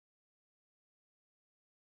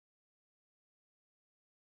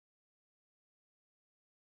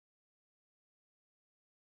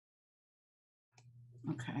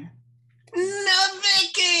Okay.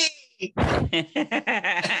 Novicki!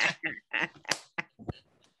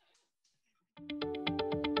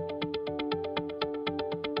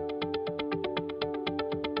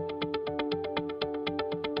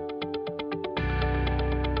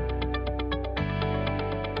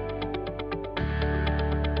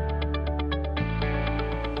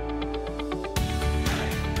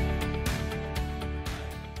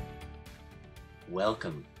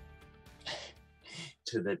 Welcome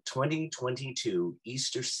to the 2022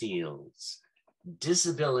 Easterseals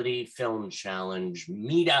Disability Film Challenge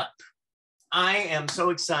Meetup. I am so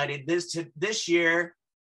excited. This year,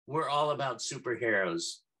 we're all about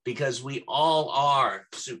superheroes because we all are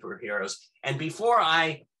superheroes. And before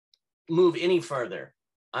I move any further,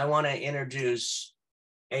 I want to introduce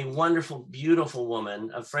a wonderful, beautiful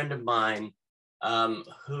woman, a friend of mine,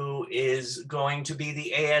 who is going to be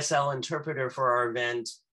the ASL interpreter for our event,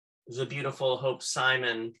 the beautiful Hope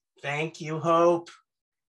Simon. Thank you, Hope.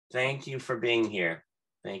 Thank you for being here.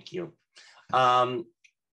 Thank you.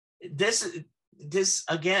 This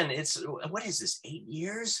again, it's, what is this, 8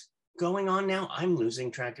 years going on now? I'm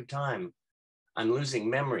losing track of time. I'm losing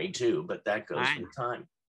memory too, but that goes with time.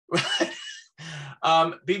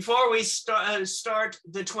 Before we start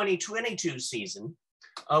the 2022 season,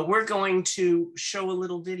 we're going to show a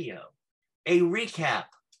little video, a recap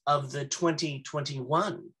of the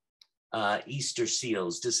 2021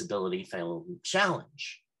 Easterseals Disability Film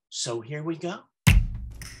Challenge. So here we go.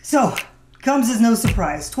 So, comes as no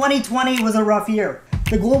surprise, 2020 was a rough year.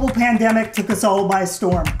 The global pandemic took us all by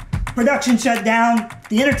storm. Production shut down,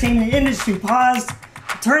 the entertainment industry paused,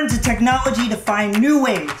 turned to technology to find new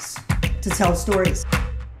ways to tell stories.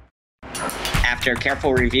 After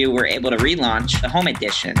careful review, we're able to relaunch the Home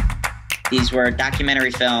Edition. These were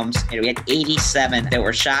documentary films. We had 87 that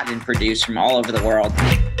were shot and produced from all over the world.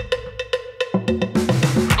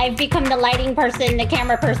 I've become the lighting person, the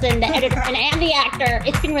camera person, the editor, and the actor.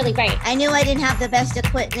 It's been really great. I knew I didn't have the best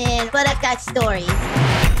equipment, but I've got stories.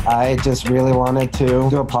 I just really wanted to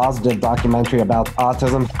do a positive documentary about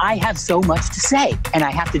autism. I have so much to say, and I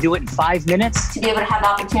have to do it in 5 minutes. To be able to have the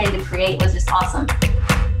opportunity to create was just awesome.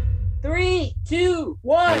 3, 2,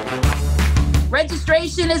 1.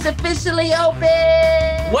 Registration is officially open.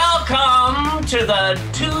 Welcome to the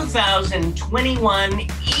 2021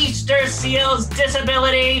 Easterseals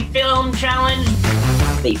Disability Film Challenge.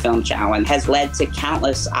 The Film Challenge has led to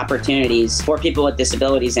countless opportunities for people with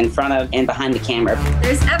disabilities in front of and behind the camera.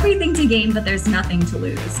 There's everything to gain, but there's nothing to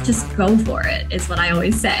lose. Just go for it, is what I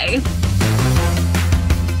always say.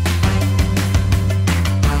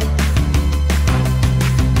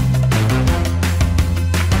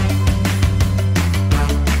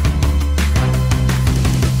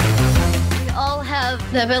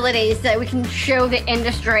 The abilities that we can show the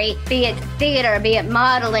industry, be it theater, be it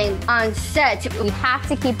modeling, on set. We have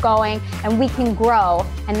to keep going and we can grow,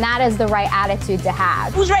 and that is the right attitude to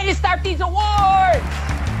have. Who's ready to start these awards?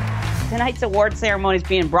 Tonight's award ceremony is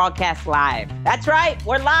being broadcast live. That's right,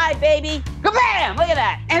 we're live, baby. Kabam! Look at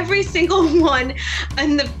that. Every single one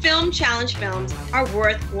in the Film Challenge films are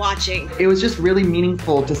worth watching. It was just really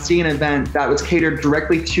meaningful to see an event that was catered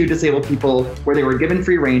directly to disabled people, where they were given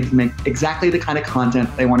free rein to make exactly the kind of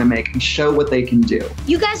content they want to make and show what they can do.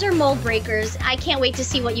 You guys are mold breakers. I can't wait to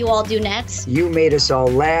see what you all do next. You made us all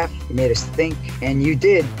laugh, you made us think, and you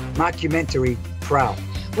did Mockumentary proud.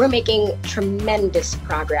 We're making tremendous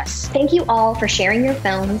progress. Thank you all for sharing your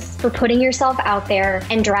films, for putting yourself out there,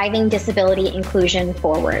 and driving disability inclusion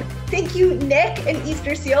forward. Thank you, Nic and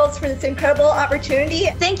Easterseals, for this incredible opportunity.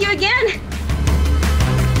 Thank you again.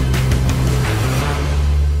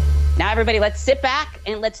 Now, everybody, let's sit back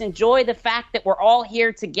and let's enjoy the fact that we're all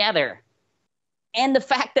here together. And the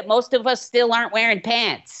fact that most of us still aren't wearing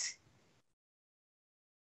pants.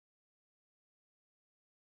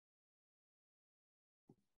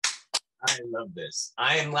 I love this.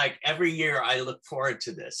 I am like, every year I look forward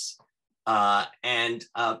to this.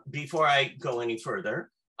 Before I go any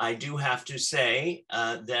further, I do have to say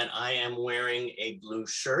that I am wearing a blue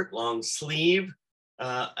shirt, long sleeve,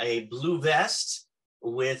 a blue vest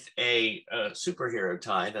with a superhero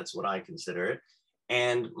tie, that's what I consider it,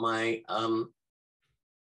 and my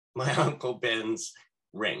Uncle Ben's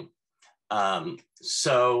ring.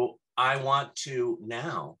 So I want to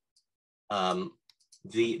now,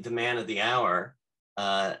 the man of the hour,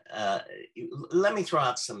 let me throw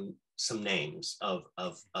out some names of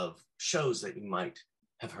shows that you might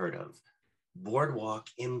have heard of. Boardwalk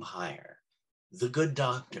Empire, The Good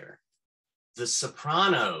Doctor, The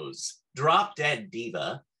Sopranos, Drop Dead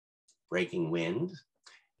Diva, Breaking Wind,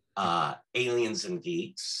 Aliens and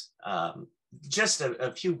Geeks, just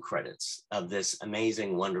a few credits of this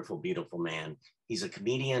amazing, wonderful, beautiful man. He's a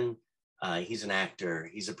comedian, he's an actor,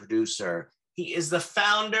 he's a producer. He is the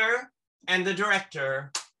founder and the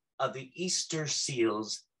director of the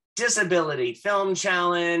Easterseals Disability Film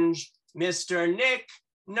Challenge, Mr. Nic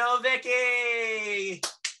Novicki.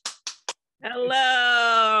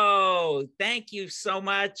 Hello. Thank you so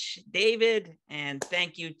much, David. And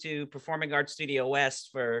thank you to Performing Arts Studio West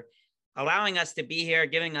for allowing us to be here,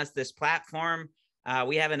 giving us this platform.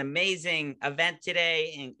 We have an amazing event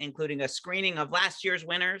today, including a screening of last year's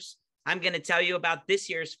winners. I'm going to tell you about this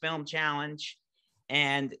year's film challenge.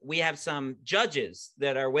 And we have some judges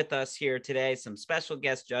that are with us here today, some special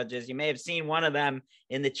guest judges. You may have seen one of them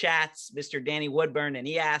in the chats, Mr. Danny Woodburn, and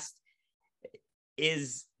he asked,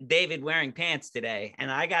 is David wearing pants today? And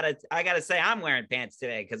I gotta say I'm wearing pants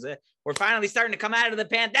today because we're finally starting to come out of the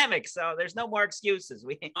pandemic. So there's no more excuses.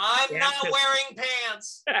 I'm not wearing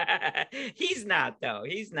pants. He's not, though.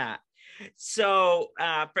 He's not. So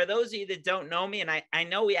for those of you that don't know me, and I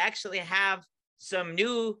know we actually have some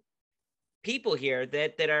new people here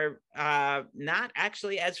that are not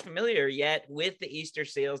actually as familiar yet with the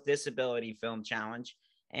Easterseals Disability Film Challenge.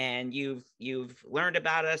 And you've learned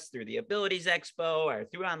about us through the Abilities Expo or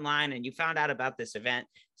through online, and you found out about this event.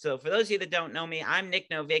 So for those of you that don't know me, I'm Nic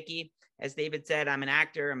Novicki. As David said, I'm an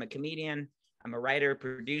actor, I'm a comedian, I'm a writer,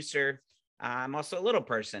 producer. I'm also a little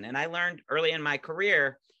person. And I learned early in my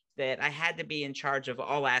career that I had to be in charge of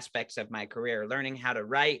all aspects of my career, learning how to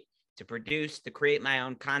write, to produce, to create my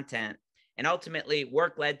own content. And ultimately,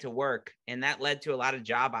 work led to work. And that led to a lot of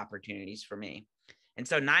job opportunities for me. And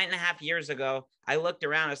so 9.5 years ago, I looked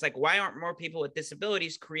around. I was like, why aren't more people with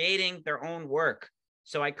disabilities creating their own work?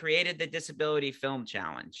 So I created the Disability Film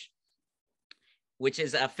Challenge, which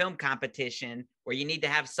is a film competition where you need to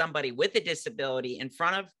have somebody with a disability in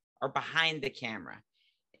front of or behind the camera.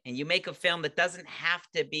 And you make a film that doesn't have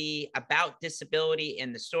to be about disability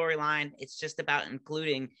in the storyline. It's just about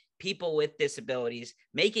including people with disabilities,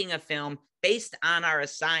 making a film based on our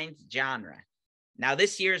assigned genre. Now,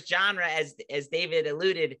 this year's genre, as David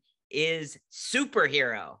alluded, is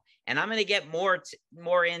superhero. And I'm going to get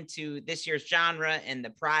more into this year's genre and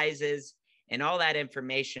the prizes and all that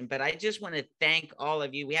information. But I just want to thank all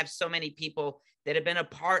of you. We have so many people that have been a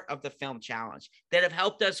part of the film challenge, that have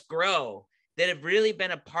helped us grow, that have really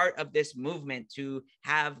been a part of this movement to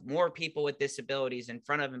have more people with disabilities in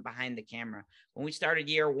front of and behind the camera. When we started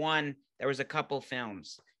year one, there was a couple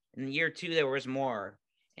films. In year two, there was more.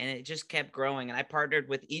 And it just kept growing. And I partnered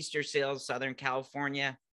with Easterseals Southern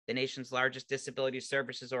California, the nation's largest disability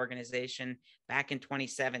services organization, back in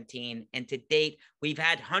 2017. And to date, we've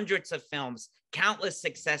had hundreds of films, countless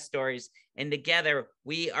success stories, and together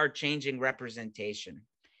we are changing representation.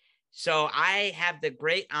 So I have the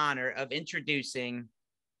great honor of introducing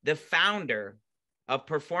the founder of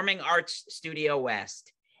Performing Arts Studio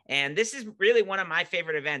West. And this is really one of my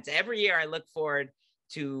favorite events. Every year I look forward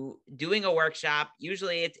to doing a workshop.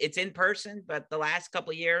 Usually it's in person, but the last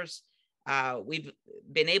couple of years, we've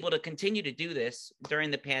been able to continue to do this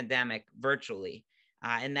during the pandemic virtually.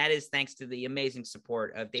 And that is thanks to the amazing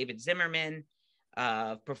support of David Zimmerman,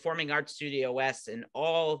 Performing Arts Studio West, and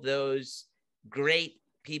all those great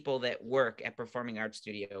people that work at Performing Arts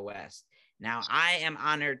Studio West. Now, I am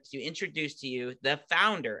honored to introduce to you the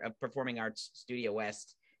founder of Performing Arts Studio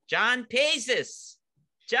West, John Paizis.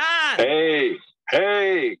 John.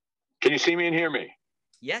 Hey, can you see me and hear me?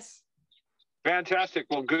 Yes. Fantastic.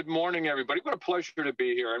 Well, good morning, everybody. What a pleasure to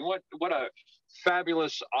be here. And what a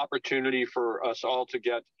fabulous opportunity for us all to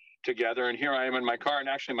get together. And here I am in my car. And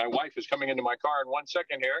actually, my wife is coming into my car in 1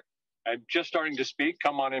 second here and just starting to speak.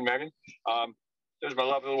 Come on in, Megan. There's my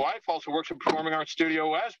lovely wife, also works at Performing Arts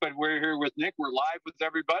Studio West, but we're here with Nic. We're live with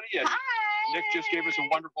everybody. And hi. Nic just gave us a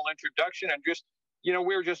wonderful introduction and just, you know,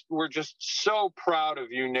 we're just so proud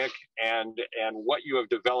of you, Nic, and what you have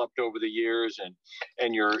developed over the years,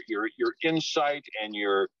 and your insight and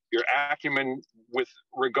your acumen with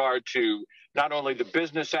regard to not only the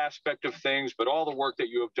business aspect of things, but all the work that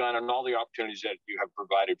you have done and all the opportunities that you have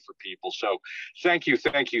provided for people. So thank you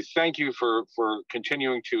for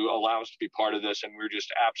continuing to allow us to be part of this. And we're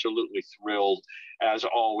just absolutely thrilled as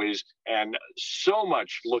always, and so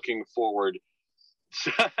much looking forward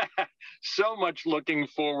to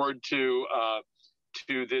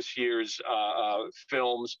this year's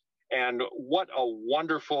films. And what a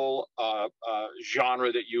wonderful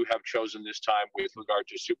genre that you have chosen this time with regard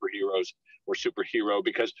to superheroes or superhero,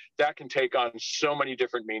 because that can take on so many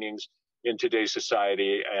different meanings in today's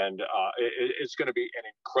society. And it's going to be an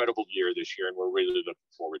incredible year this year, and we're really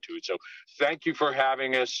looking forward to it. So thank you for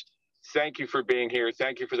having us. thank you for being here.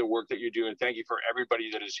 Thank you for the work that you do, and thank you for everybody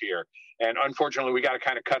that is here. And unfortunately, we got to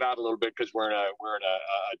kind of cut out a little bit because we're in a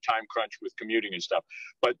time crunch with commuting and stuff.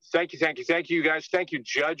 But thank you, you guys. Thank you,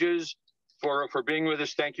 judges, for being with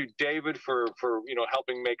us. Thank you, David, for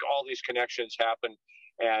helping make all these connections happen.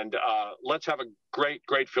 And let's have a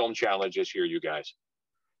great film challenge this year, you guys.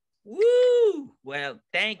 Woo! Well,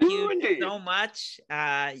 thank you indeed. so much.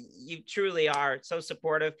 You truly are so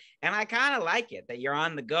supportive, and I kind of like it that you're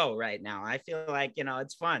on the go right now. I feel like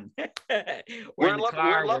it's fun. we're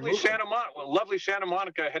lovely Santa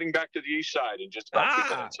Monica, heading back to the east side in just about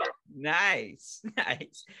 2 minutes. So. Nice.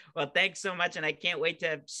 Well, thanks so much, and I can't wait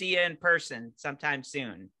to see you in person sometime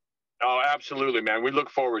soon. Oh, absolutely, man. We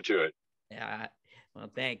look forward to it. Yeah.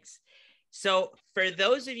 Well, thanks. So for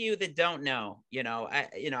those of you that don't know,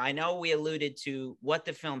 I know we alluded to what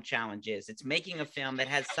the film challenge is. It's making a film that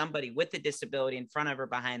has somebody with a disability in front of or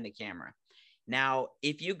behind the camera. Now,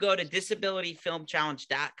 if you go to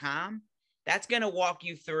disabilityfilmchallenge.com, that's going to walk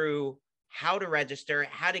you through how to register,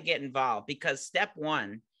 how to get involved, because step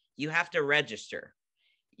one, you have to register.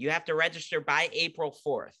 You have to register by April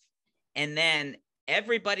 4th. And then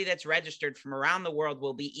everybody that's registered from around the world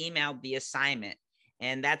will be emailed the assignment.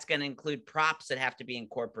 And that's going to include props that have to be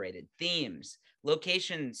incorporated, themes,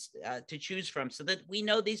 locations to choose from, so that we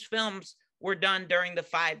know these films were done during the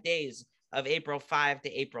 5 days of April 5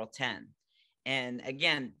 to April 10. And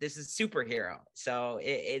again, this is superhero. So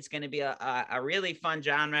it's going to be a really fun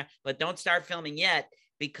genre, but don't start filming yet,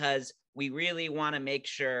 because we really want to make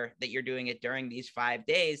sure that you're doing it during these 5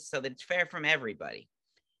 days so that it's fair from everybody.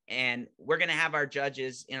 And we're going to have our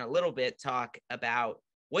judges in a little bit talk about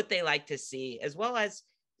what they like to see, as well as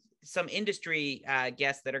some industry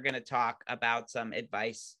guests that are going to talk about some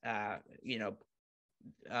advice,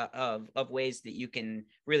 of ways that you can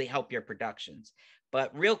really help your productions.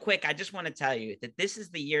 But real quick, I just want to tell you that this is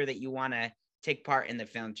the year that you want to take part in the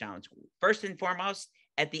film challenge. First and foremost,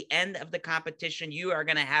 at the end of the competition, you are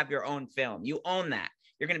going to have your own film. You own that.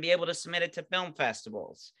 You're going to be able to submit it to film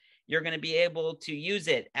festivals. You're going to be able to use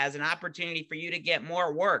it as an opportunity for you to get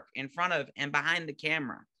more work in front of and behind the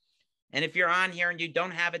camera. And if you're on here and you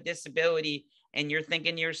don't have a disability and you're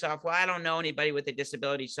thinking to yourself, well, I don't know anybody with a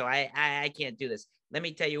disability, so I can't do this. Let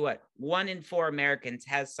me tell you what, 1 in 4 Americans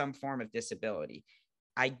has some form of disability.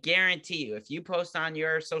 I guarantee you, if you post on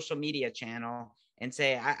your social media channel and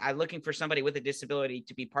say, I'm looking for somebody with a disability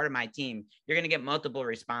to be part of my team, you're going to get multiple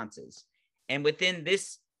responses. And within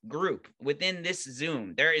this group, within this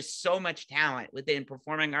Zoom, there is so much talent within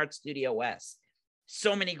Performing Arts Studio West,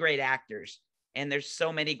 so many great actors, and there's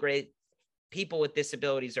so many great people with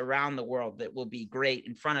disabilities around the world that will be great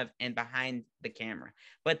in front of and behind the camera.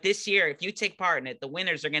 But this year, if you take part in it, the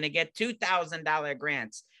winners are going to get $2,000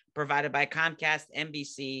 grants provided by Comcast,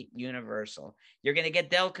 NBC, Universal. You're going to get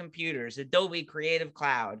Dell computers, Adobe Creative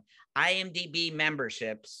Cloud, IMDb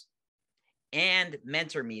memberships, and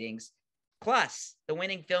mentor meetings. Plus, the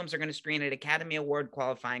winning films are going to screen at Academy Award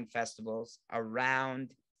qualifying festivals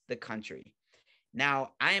around the country. Now,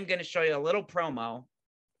 I am going to show you a little promo.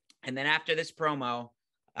 And then after this promo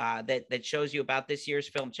that shows you about this year's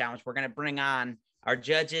film challenge, we're going to bring on our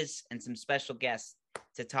judges and some special guests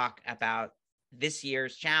to talk about this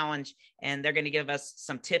year's challenge. And they're going to give us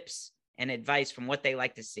some tips and advice from what they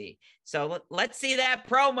like to see. So let's see that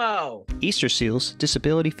promo. Easterseals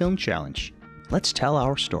Disability Film Challenge. Let's tell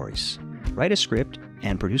our stories. Write a script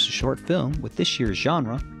and produce a short film with this year's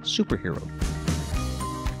genre, superhero.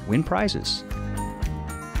 Win prizes.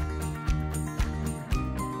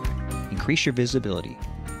 Increase your visibility,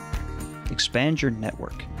 expand your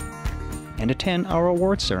network, and attend our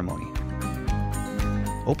award ceremony.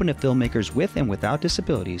 Open to filmmakers with and without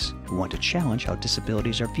disabilities who want to challenge how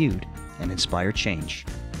disabilities are viewed and inspire change.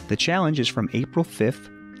 The challenge is from April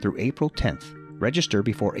 5th through April 10th. Register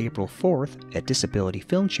before April 4th at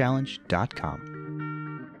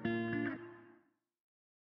disabilityfilmchallenge.com.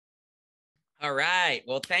 All right.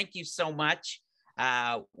 Well, thank you so much.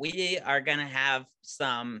 We are going to have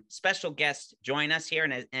some special guests join us here.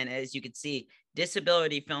 And as you can see,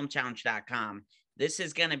 disabilityfilmchallenge.com. This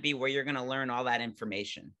is going to be where you're going to learn all that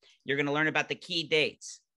information. You're going to learn about the key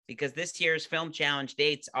dates, because this year's film challenge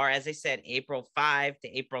dates are, as I said, April 5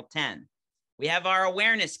 to April 10. We have our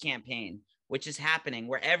awareness campaign, which is happening,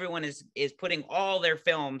 where everyone is putting all their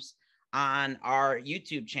films on our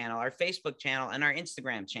YouTube channel, our Facebook channel, and our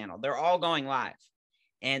Instagram channel. They're all going live.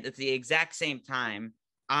 And at the exact same time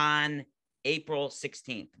on April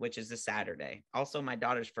 16th, which is a Saturday. Also my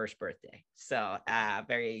daughter's first birthday. So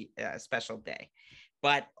very special day.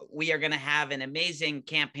 But we are going to have an amazing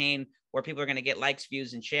campaign where people are going to get likes,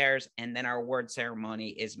 views, and shares. And then our award ceremony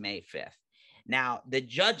is May 5th. Now, the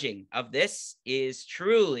judging of this is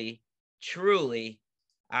truly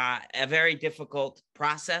a very difficult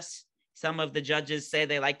process. Some of the judges say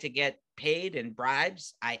they like to get paid in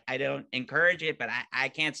bribes. I don't encourage it, but I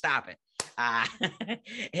can't stop it.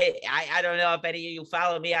 Hey, I don't know if any of you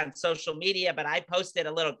follow me on social media, but I posted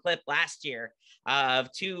a little clip last year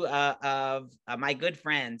of two of my good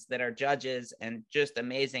friends that are judges and just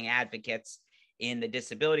amazing advocates in the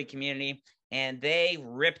disability community. And they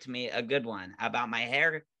ripped me a good one about my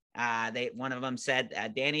hair. One of them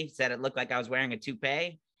said, Danny said it looked like I was wearing a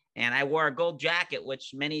toupee, and I wore a gold jacket,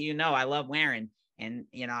 which many of you know I love wearing. And,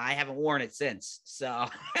 you know, I haven't worn it since. So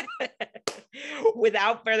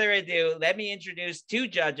without further ado, let me introduce two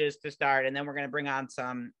judges to start, and then we're going to bring on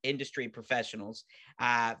some industry professionals.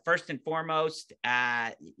 First and foremost,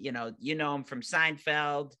 you know him from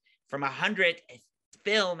Seinfeld, from 100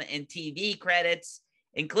 film and TV credits,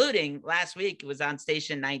 including last week it was on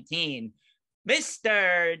Station 19,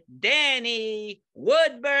 Mr. Danny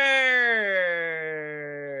Woodburn.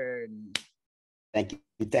 Thank you.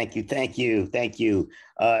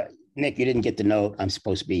 Nick, you didn't get the note. I'm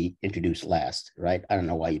supposed to be introduced last, right? I don't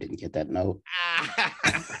know why you didn't get that note.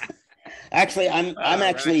 Actually, I'm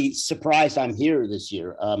actually surprised I'm here this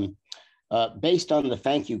year. Based on the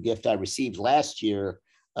thank you gift I received last year,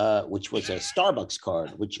 which was a Starbucks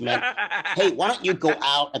card, which meant, hey, why don't you go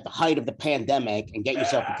out at the height of the pandemic and get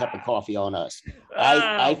yourself a cup of coffee on us?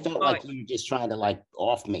 I felt like you were just trying to like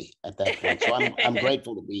off me at that point. So I'm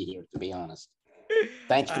grateful to be here, to be honest.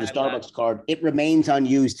 Thanks for the Starbucks card. It remains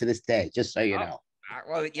unused to this day, just so you know.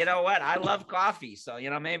 Well, you know what? I love coffee, so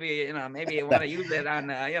maybe you want to use it on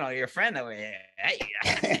your friend over here.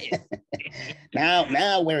 Hey.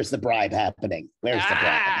 Now, where's the bribe happening? Where's the bribe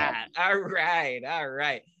happening? All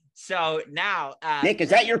right. So now, Nick, is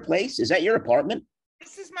that your place? Is that your apartment?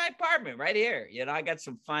 This is my apartment right here. I got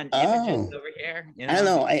some fun images over here. I don't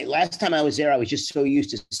know. Last time I was there, I was just so used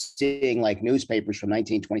to seeing like newspapers from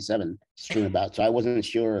 1927 strewn about, so I wasn't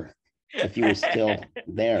sure if you were still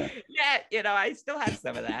there. Yeah, I still have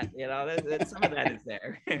some of that. Some of that is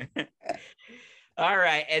there. All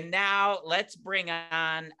right, and now let's bring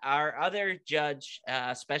on our other judge,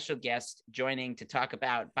 special guest, joining to talk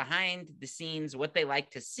about behind the scenes, what they like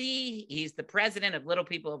to see. He's the president of Little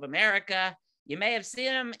People of America. You may have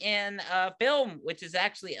seen him in a film, which is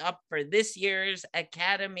actually up for this year's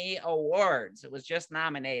Academy Awards. It was just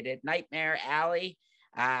nominated, Nightmare Alley.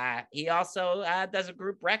 He also does a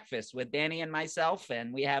group breakfast with Danny and myself,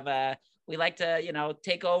 and we like to,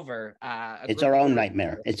 take over. It's our own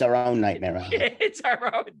nightmare. It's our own nightmare. It's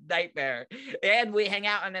our own nightmare. And we hang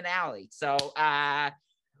out in an alley. So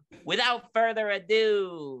without further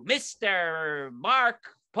ado, Mr. Mark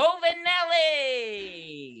Povinelli.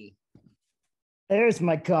 There's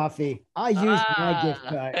my coffee. I used my gift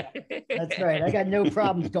card. That's right. I got no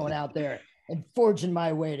problems going out there and forging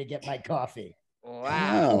my way to get my coffee.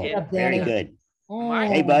 Wow. Oh, very good.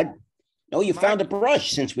 Hey, bud. Oh, you found a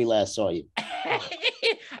brush since we last saw you.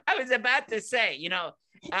 I was about to say,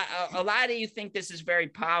 a lot of you think this is very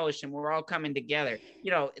polished and we're all coming together.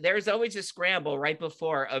 There's always a scramble right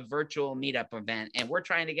before a virtual meetup event, and we're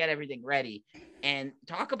trying to get everything ready. And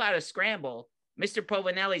talk about a scramble. Mr.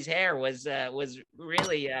 Povinelli's hair was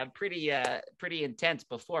really pretty intense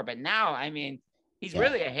before, but now, he's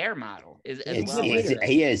really a hair model.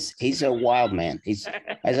 He is. He's a wild man. He's,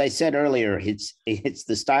 as I said earlier, it's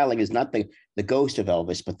the styling is not the ghost of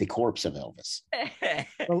Elvis, but the corpse of Elvis.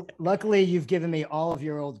 Well, luckily, you've given me all of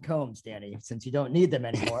your old combs, Danny, since you don't need them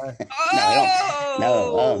anymore.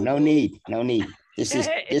 No need.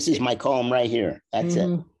 This is my comb right here. That's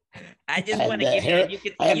it. I just want to give you.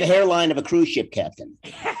 I have the hairline of a cruise ship captain.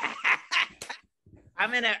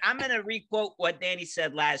 I'm gonna requote what Danny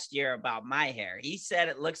said last year about my hair. He said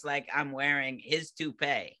it looks like I'm wearing his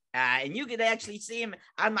toupee, and you can actually see him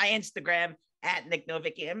on my Instagram at Nic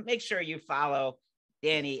Novicki. And make sure you follow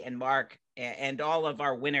Danny and Mark and all of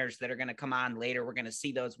our winners that are going to come on later. We're going to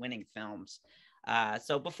see those winning films.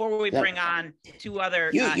 So before we bring on two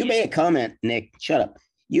other, you made a comment, Nick. Shut up.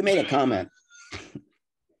 You made a comment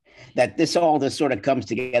that this sort of comes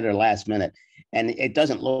together last minute, and it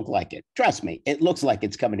doesn't look like it. Trust me, it looks like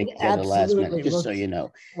it's coming together last minute, just so you know.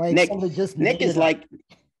 Like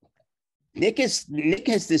Nick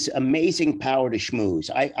has this amazing power to schmooze.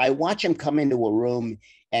 I watch him come into a room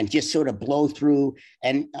and just sort of blow through,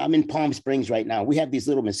 and I'm in Palm Springs right now. We have these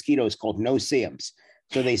little mosquitoes called no-see-ums.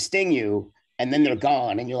 So they sting you, and then they're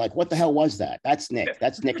gone, and you're like, what the hell was that? That's Nick.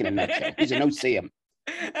 That's Nick in a nutshell. He's a no-see-um.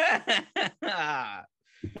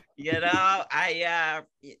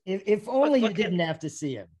 If only you didn't have to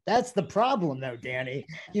see him. That's the problem, though, Danny.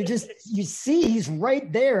 You see he's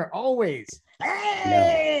right there always.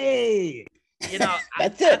 Hey! You know,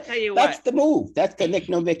 that's I'll it. tell you That's what. the move. That's the Nic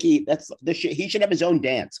Novicki. That's the shit. He should have his own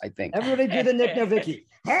dance, I think. Everybody do the Nic Novicki.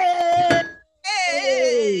 Hey!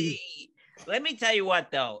 Hey! Let me tell you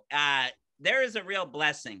what, though. There is a real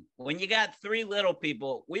blessing. When you got three little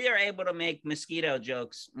people, we are able to make mosquito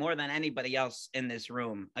jokes more than anybody else in this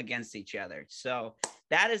room against each other. So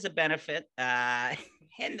that is a benefit. And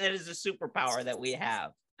that is a superpower that we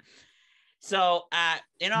have. So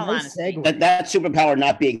in all honesty, that superpower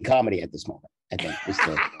not being comedy at this moment, I think. Is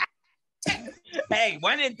the... Hey,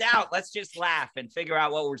 when in doubt, let's just laugh and figure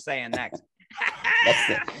out what we're saying next. All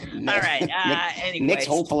right. Nick's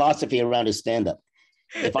whole philosophy around his stand-up.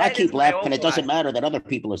 If I keep laughing, it doesn't matter that other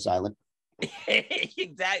people are silent.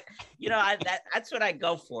 Exactly. You know, that's what I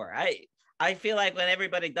go for. I feel like when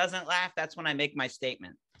everybody doesn't laugh, that's when I make my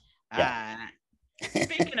statement. Yeah.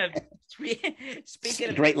 Speaking of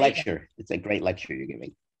great lecture. It's a great lecture you're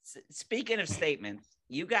giving. Speaking of statements,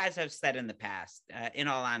 you guys have said in the past, in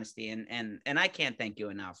all honesty, and I can't thank you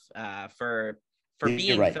enough for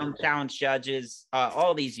being right. film challenge judges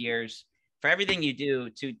all these years, for everything you do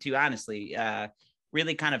to honestly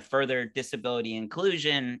really kind of further disability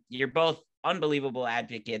inclusion. You're both unbelievable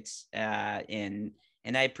advocates, and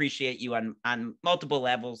I appreciate you on multiple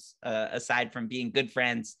levels, aside from being good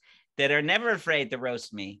friends that are never afraid to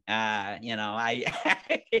roast me. You know, I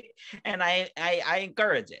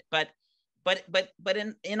encourage it. But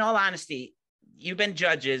in all honesty, you've been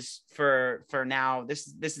judges for now. This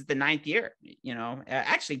is the 9th year. You know,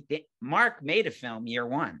 actually, Mark made a film year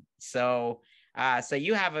 1, so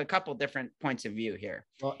you have a couple different points of view here.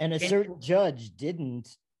 Well, and a certain judge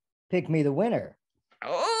didn't pick me the winner.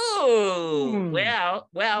 Oh,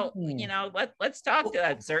 well, you know, let's talk to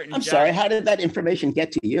that certain I'm judge. sorry, how did that information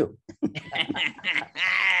get to you?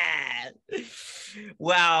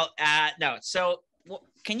 Well, no. So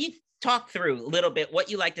can you talk through a little bit what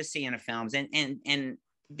you like to see in the films? And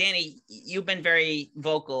Danny, you've been very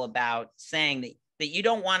vocal about saying that you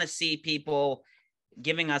don't want to see people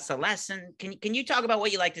giving us a lesson. Can you talk about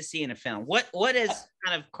what you like to see in a film? What has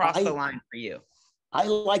kind of crossed the line for you? I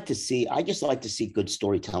just like to see good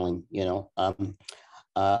storytelling, you know.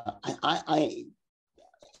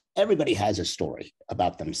 Everybody has a story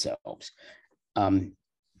about themselves.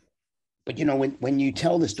 But you know, when you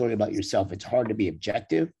tell the story about yourself, it's hard to be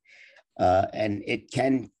objective. And it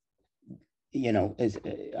can, you know,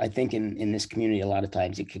 I think in this community, a lot of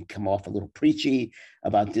times it can come off a little preachy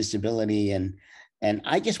about disability. And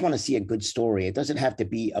I just want to see a good story. It doesn't have to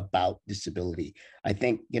be about disability. I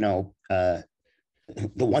think, you know,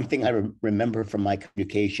 the one thing I remember from my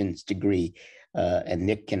communications degree, and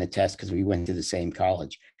Nick can attest because we went to the same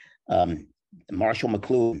college, Marshall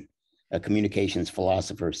McLuhan, a communications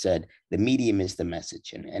philosopher, said, the medium is the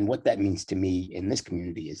message. And what that means to me in this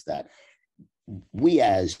community is that we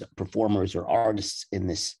as performers or artists in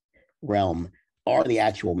this realm are the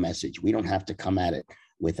actual message. We don't have to come at it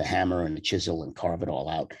with a hammer and a chisel and carve it all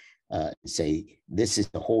out and say, this is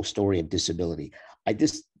the whole story of disability. I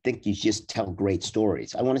just think you just tell great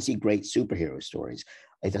stories. I want to see great superhero stories.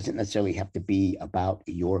 It doesn't necessarily have to be about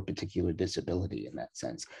your particular disability in that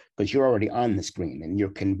sense, because you're already on the screen and you're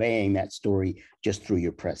conveying that story just through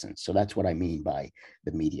your presence. So that's what I mean by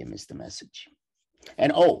the medium is the message.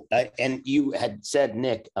 And and you had said,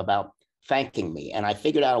 Nick, about thanking me, and I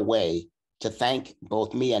figured out a way to thank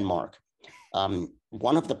both me and Mark.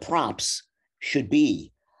 One of the prompts should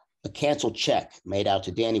be a canceled check made out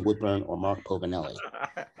to Danny Woodburn or Mark Povinelli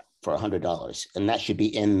for $100, and that should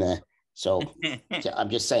be in the. So I'm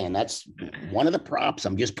just saying that's one of the props.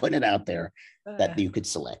 I'm just putting it out there that you could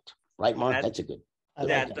select, right, Mark? That's a good.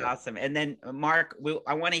 That's awesome. And then Mark,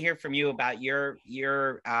 I want to hear from you about your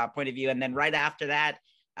point of view, and then right after that,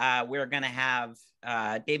 we're going to have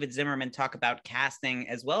David Zimmerman talk about casting,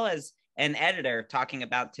 as well as an editor talking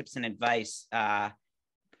about tips and advice,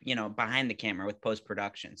 you know, behind the camera with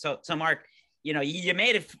post-production. So Mark, you know, you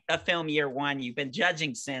made a film year 1. You've been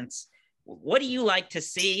judging since. What do you like to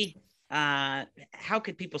see? How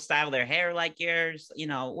could people style their hair like yours? You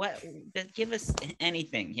know, what? Give us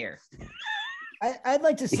anything here. I'd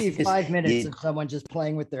like to see 5 minutes of someone just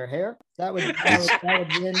playing with their hair. That would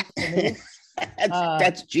win for me.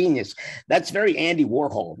 That's genius. That's very Andy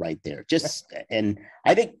Warhol right there. And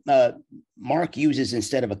I think Mark uses,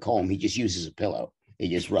 instead of a comb, he just uses a pillow. He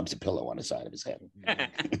just rubs a pillow on the side of his head.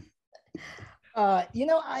 You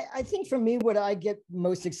know, I think for me, what I get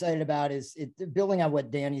most excited about is building on what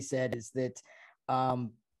Danny said, is that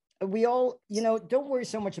we all, you know, don't worry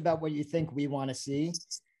so much about what you think we want to see.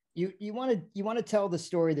 You want to tell the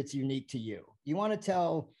story that's unique to you. You want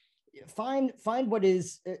to find what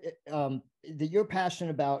is that you're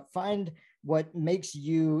passionate about. Find what makes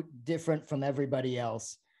you different from everybody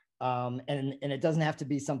else. And it doesn't have to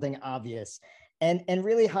be something obvious. And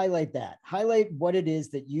really highlight that. Highlight what it is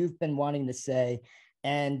that you've been wanting to say,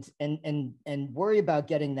 and worry about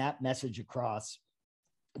getting that message across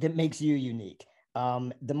that makes you unique.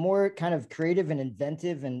 The more kind of creative and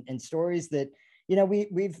inventive and stories that, you know,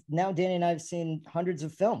 we've now, Danny and I have seen hundreds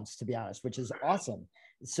of films, to be honest, which is awesome.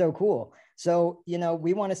 It's so cool. So, you know,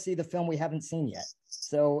 we want to see the film we haven't seen yet.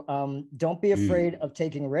 So don't be afraid of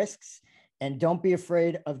taking risks, and don't be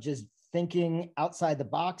afraid of just thinking outside the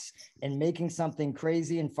box and making something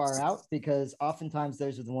crazy and far out, because oftentimes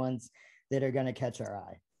those are the ones that are going to catch our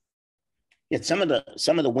eye. Yeah, some of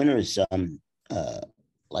the winners,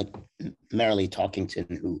 like Marilee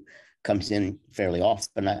Talkington, who comes in fairly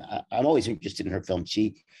often. I'm always interested in her film.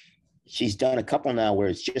 She's done a couple now where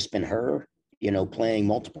it's just been her, you know, playing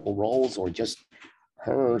multiple roles, or just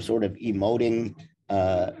her sort of emoting,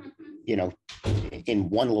 you know, in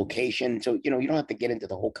one location. So, you know, you don't have to get into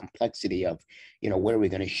the whole complexity of, you know, where are we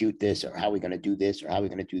going to shoot this, or how are we going to do this, or how are we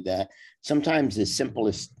going to do that. Sometimes the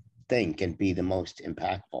simplest thing can be the most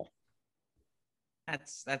impactful.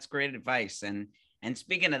 That's great advice. And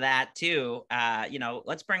speaking of that too, you know,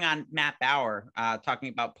 let's bring on Matt Bauer, talking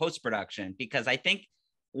about post-production, because I think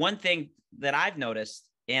one thing that I've noticed,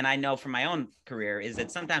 and I know from my own career, is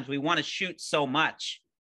that sometimes we want to shoot so much.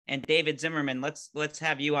 And David Zimmerman, let's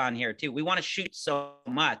have you on here too. We want to shoot so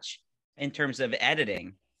much in terms of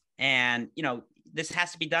editing, and you know, this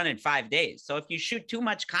has to be done in 5 days. So if you shoot too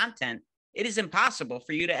much content, it is impossible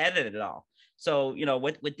for you to edit it all. So, you know,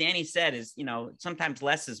 what Danny said is, you know, sometimes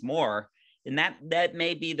less is more. And that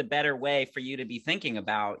may be the better way for you to be thinking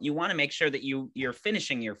about. You want to make sure that you're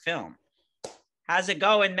finishing your film. How's it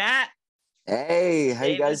going, Matt? Hey, how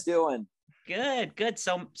David? You guys doing? Good.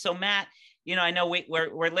 So Matt, you know, I know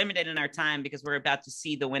we're limited in our time because we're about to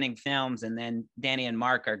see the winning films, and then Danny and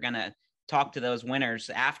Mark are gonna talk to those winners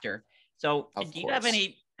after. So do you have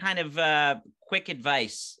any kind of quick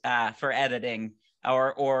advice for editing,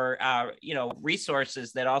 or you know,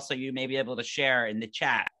 resources that also you may be able to share in the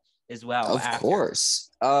chat as well? Of course.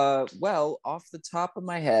 Well, off the top of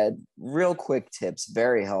my head, real quick tips,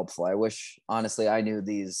 very helpful. I wish, honestly, I knew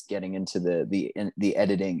these getting into the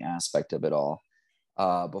editing aspect of it all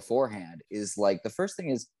beforehand. Is like, the first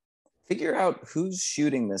thing is figure out who's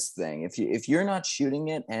shooting this thing. If you're not shooting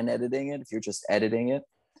it and editing it, if you're just editing it,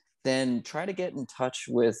 then try to get in touch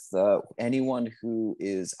with anyone who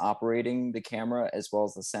is operating the camera as well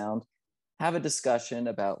as the sound. Have a discussion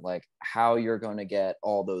about like how you're going to get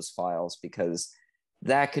all those files, because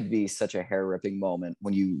that could be such a hair-ripping moment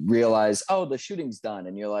when you realize, oh, the shooting's done,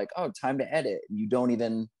 and you're like, oh, time to edit. You don't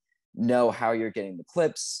even know how you're getting the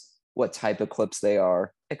clips, what type of clips they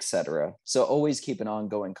are, etc. So always keep an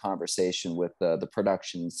ongoing conversation with the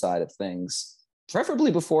production side of things,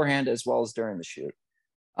 preferably beforehand as well as during the shoot.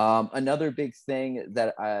 Another big thing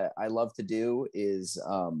that I love to do is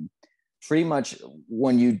pretty much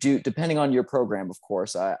when you do, depending on your program, of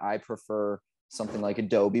course, I prefer something like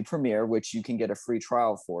Adobe Premiere, which you can get a free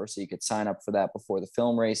trial for. So you could sign up for that before the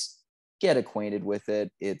film race, get acquainted with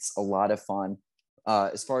it. It's a lot of fun.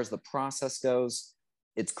 As far as the process goes,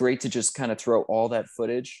 it's great to just kind of throw all that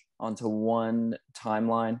footage onto one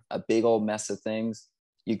timeline, a big old mess of things.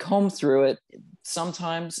 You comb through it.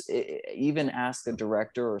 Sometimes even ask a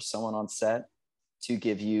director or someone on set to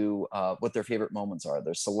give you what their favorite moments are,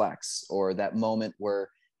 their selects, or that moment where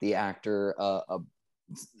the actor, I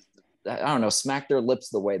don't know, smacked their lips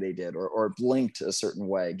the way they did, or blinked a certain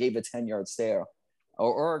way, gave a 10-yard stare,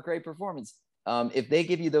 or a great performance. If they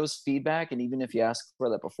give you those feedback, and even if you ask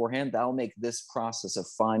for that beforehand, that'll make this process of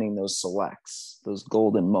finding those selects, those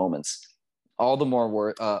golden moments, all the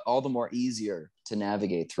more easier to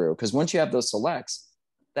navigate through. Because once you have those selects,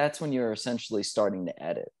 that's when you're essentially starting to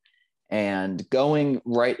edit. And going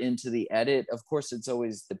right into the edit, of course, it's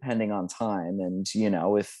always depending on time. And, you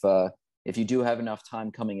know, if you do have enough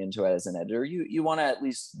time coming into it as an editor, you want to at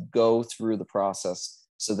least go through the process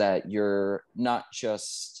so that you're not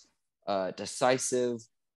just decisive,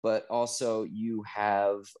 but also you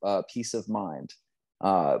have peace of mind,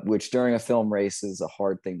 which during a film race is a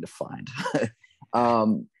hard thing to find.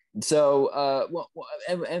 And to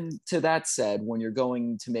that said, when you're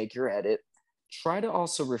going to make your edit, try to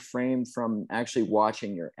also refrain from actually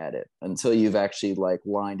watching your edit until you've actually like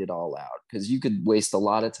lined it all out, because you could waste a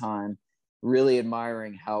lot of time really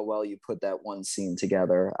admiring how well you put that one scene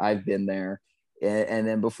together. I've been there. And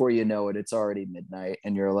then before you know it, it's already midnight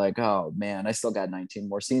and you're like, oh man, I still got 19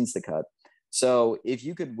 more scenes to cut. So if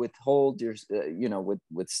you could withhold your,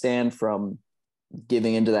 withstand from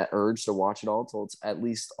giving into that urge to watch it all till it's at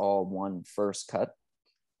least all one first cut.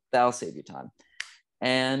 That'll save you time.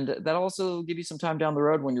 And that'll also give you some time down the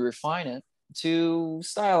road when you refine it to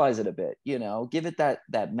stylize it a bit, you know, give it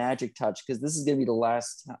that magic touch, because this is going to be the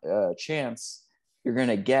last chance you're going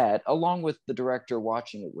to get, along with the director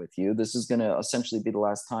watching it with you. This is going to essentially be the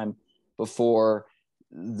last time before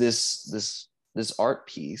this art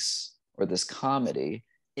piece or this comedy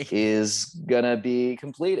is going to be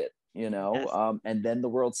completed, you know. Yes. And then the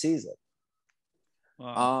world sees it.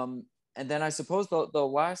 Wow. And then I suppose the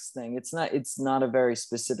last thing, it's not a very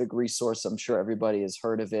specific resource. I'm sure everybody has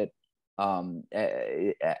heard of it.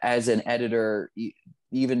 As an editor,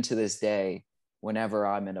 even to this day, whenever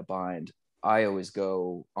I'm in a bind, I always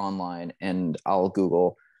go online and I'll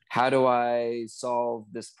Google, how do I solve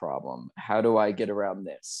this problem? How do I get around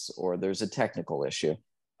this? Or there's a technical issue.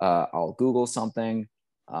 I'll Google something.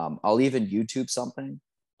 I'll even YouTube something.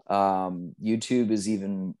 YouTube is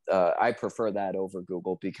even, I prefer that over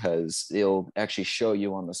Google, because it'll actually show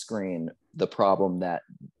you on the screen the problem that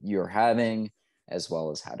you're having, as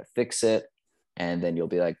well as how to fix it. And then you'll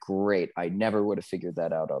be like, great, I never would have figured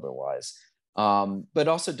that out otherwise. But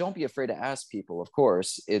also don't be afraid to ask people, of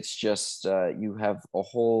course. It's just, you have a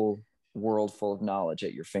whole world full of knowledge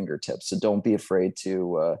at your fingertips. So don't be afraid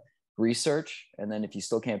to research. And then if you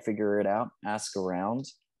still can't figure it out, ask around.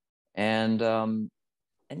 And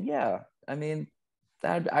yeah, I mean,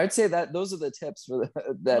 I would say that those are the tips for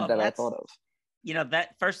that I thought of. You know,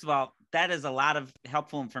 that first of all, that is a lot of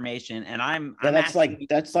helpful information, and that's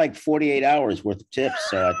like 48 hours worth of tips.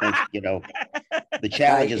 So I think, you know, the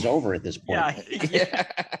challenge is over at this point. Yeah.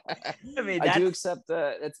 I mean, I do accept.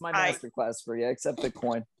 It's my masterclass for you. Accept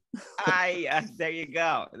Bitcoin. There you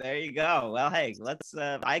go. Well, hey, let's.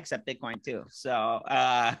 I accept Bitcoin too. So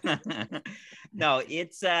no,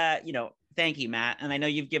 it's you know. Thank you, Matt. And I know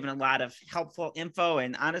you've given a lot of helpful info.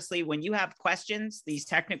 And honestly, when you have questions, these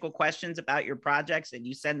technical questions about your projects, and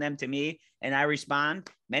you send them to me and I respond,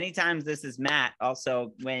 many times this is Matt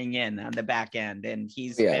also weighing in on the back end. And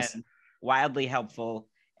he's been wildly helpful.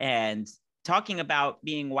 And talking about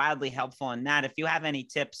being wildly helpful, and Nat, if you have any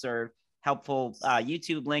tips or helpful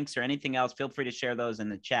YouTube links or anything else, feel free to share those in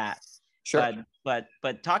the chat. Sure. But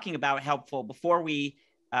talking about helpful, before we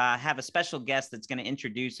have a special guest that's going to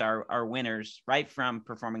introduce our winners right from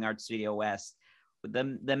Performing Arts Studio West.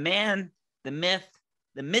 The man, the myth,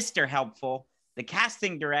 the Mr. Helpful, the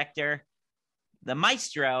casting director, the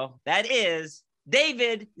maestro, that is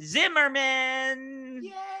David Zimmerman.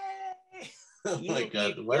 Yay! Oh my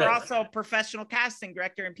God. You're also a professional casting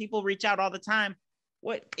director, and people reach out all the time.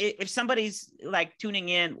 What if somebody's like tuning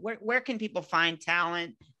in, where can people find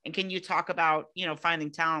talent? And can you talk about, you know, finding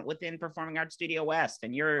talent within Performing Arts Studio West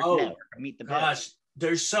and your network, Meet the Gosh,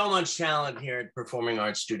 there's so much talent here at Performing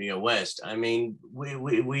Arts Studio West. I mean,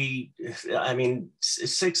 I mean,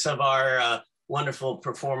 6 of our wonderful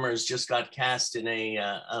performers just got cast in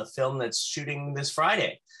a film that's shooting this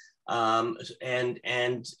Friday.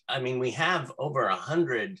 And I mean, we have over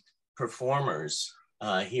 100 performers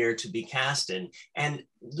here to be casted. And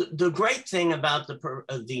the great thing about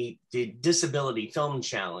the Disability Film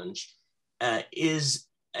Challenge is,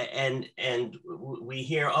 and we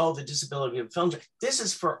hear, oh, the Disability Film, this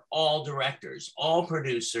is for all directors, all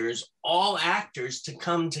producers, all actors to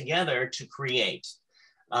come together to create.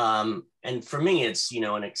 And for me, it's, you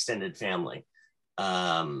know, an extended family.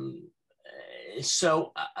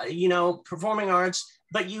 So, you know, performing arts,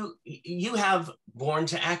 but you have Born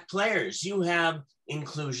to Act players, you have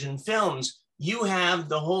inclusion films, you have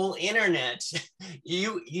the whole internet,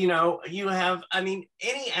 you know, you have, I mean,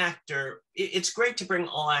 any actor, it's great to bring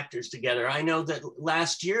all actors together. I know that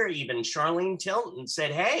last year, even Charlene Tilton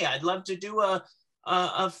said, hey, I'd love to do a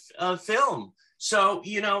film. So,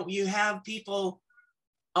 you know, you have people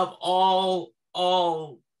of all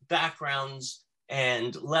backgrounds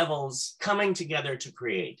and levels coming together to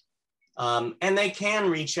create. And they can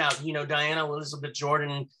reach out, you know, Diana Elizabeth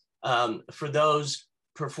Jordan, for those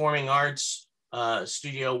Performing Arts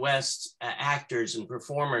Studio West actors and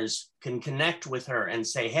performers can connect with her and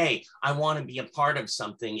say, hey, I want to be a part of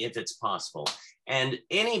something if it's possible. And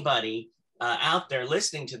anybody out there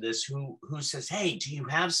listening to this who says, hey, do you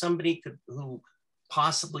have somebody who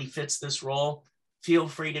possibly fits this role? Feel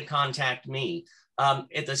free to contact me.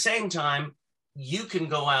 At the same time, you can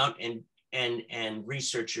go out and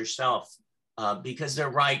research yourself, because they're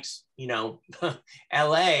right, you know,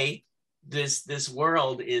 LA, this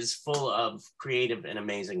world is full of creative and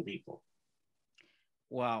amazing people.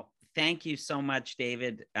 Well, thank you so much,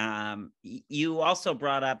 David. You also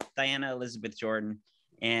brought up Diana Elizabeth Jordan,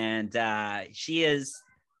 and she is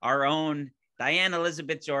our own Diane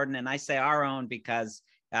Elizabeth Jordan, and I say our own because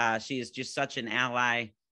she is just such an ally.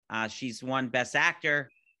 She's won Best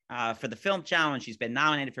Actor for the Film Challenge. She's been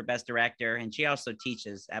nominated for Best Director, and she also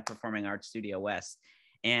teaches at Performing Arts Studio West.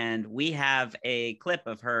 And we have a clip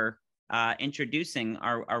of her introducing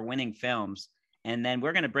our winning films. And then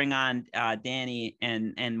we're going to bring on Danny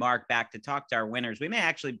and Mark back to talk to our winners. We may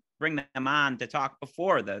actually bring them on to talk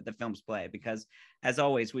before the films play, because as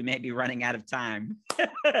always, we may be running out of time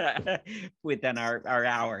within our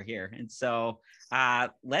hour here. And so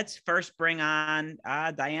let's first bring on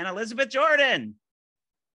Diane Elizabeth Jordan.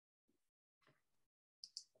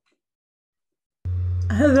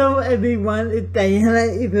 Hello everyone, it's Diana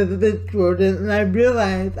Elizabeth Jordan, and I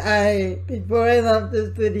realized before I launched this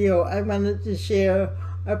video, I wanted to share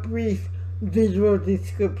a brief visual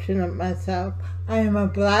description of myself. I am a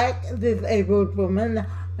Black disabled woman.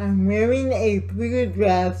 I'm wearing a blue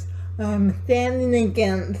dress. I'm standing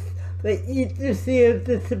against the Easterseals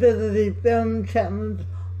Disability FIlm Challenge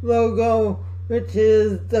logo, which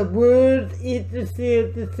is the words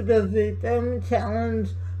Easterseals Disability FIlm Challenge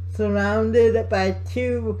surrounded by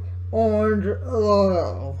 2 orange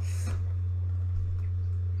laurels.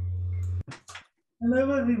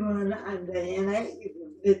 Hello everyone, I'm Diana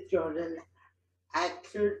Elizabeth Jordan,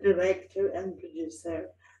 actor, director, and producer.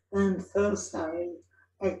 I'm so sorry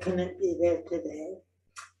I couldn't be there today.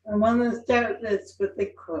 I want to start this with a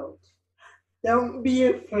quote. Don't be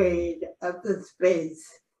afraid of the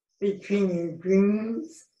space between your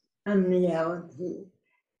dreams and reality.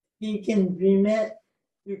 You can dream it,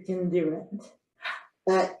 you can do it.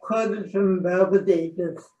 That quote is from Belva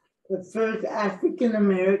Davis, the first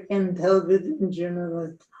African-American television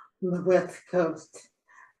journalist on the West Coast.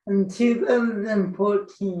 In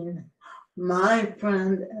 2014, my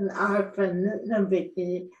friend and our friend Nic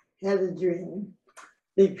Novicki had a dream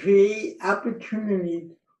to create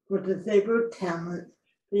opportunities for disabled talent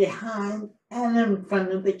behind and in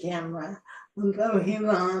front of the camera. And so he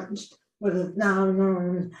launched what is now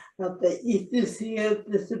known as the Easterseals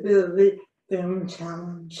Disability FIlm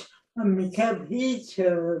Challenge. And because he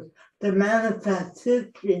chose to manifest his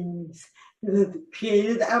dreams, it has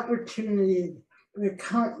created opportunities for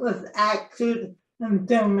countless actors and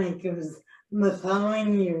filmmakers in the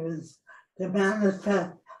following years to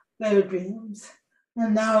manifest their dreams.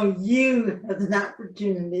 And now you have an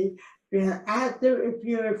opportunity, if you're an actor, if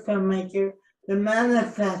you're a filmmaker, to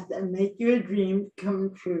manifest and make your dreams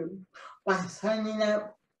come true by signing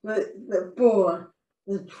up for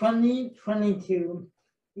the 2022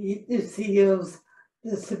 Easterseals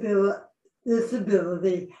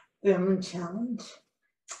Disability FIlm Challenge.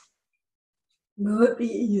 Will it be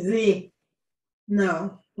easy?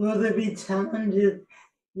 No. Will there be challenges?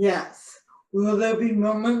 Yes. Will there be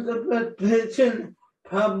moments of frustration?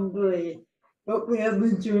 Probably. But will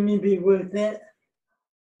the journey be worth it?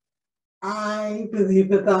 I believe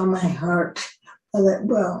with all my heart that it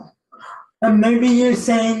will. And maybe you're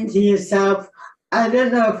saying to yourself, I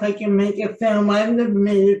don't know if I can make a film. I've never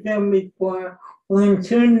made a film before. Well, I'm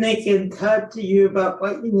sure Nic can talk to you about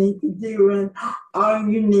what you need to do and all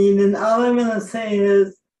you need. And all I'm going to say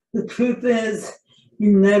is, the truth is,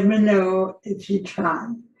 you never know if you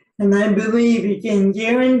try. And I believe you can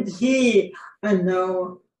guarantee a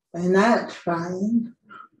no by not trying.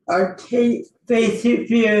 Or face your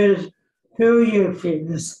fears, feel your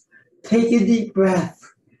fears. Take a deep breath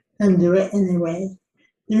and do it anyway.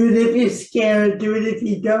 Do it if you're scared, do it if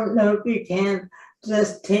you don't know if you can.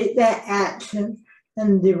 Just take that action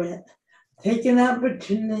and do it. Take an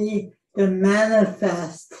opportunity to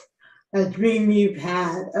manifest a dream you've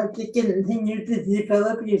had, or to continue to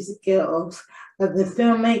develop your skills as a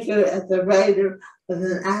filmmaker, as a writer, as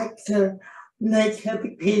an actor. Nic has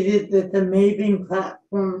created this amazing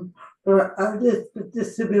platform for artists with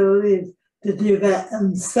disabilities to do that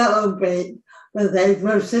and celebrate the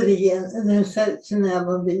diversity and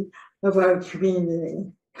intersectionality of our community.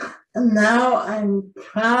 And now I'm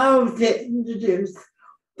proud to introduce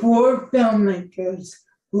 4 filmmakers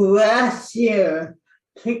who last year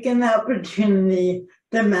took an opportunity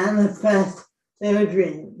to manifest their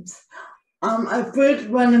dreams. I first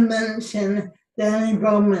want to mention Danny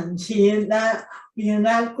Bowman. We are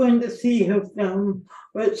not going to see her film,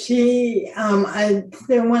 but I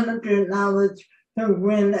still want to acknowledge her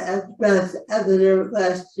win as Best Editor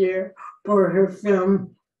last year for her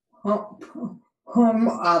film Home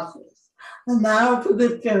Office. And now for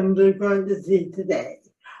the films we're going to see today.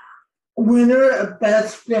 Winner of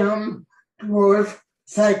Best Film, Dwarf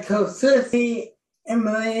Psychosis,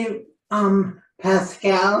 Emily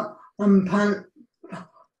Pascal and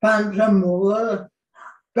Pantramuller.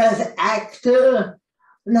 Best Actor,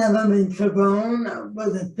 Natalie Trevonne, for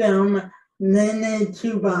the film Nene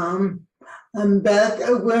Two-Bomb, and Beth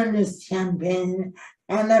Awareness Campaign,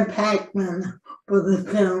 Anna Packman for the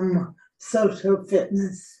film Social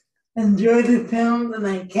Fitness. Enjoy the film, and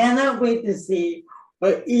I cannot wait to see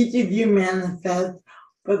what each of you manifest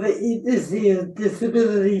for the Easterseals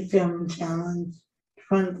Disability Film Challenge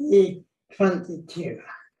 2022.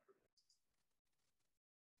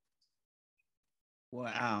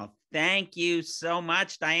 Wow. Thank you so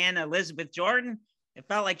much, Diana Elizabeth Jordan. It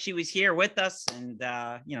felt like she was here with us, and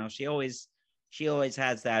you know, she always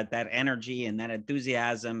has that energy and that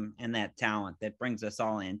enthusiasm and that talent that brings us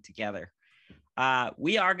all in together.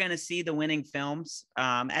 We are going to see the winning films.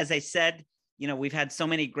 As I said, you know, we've had so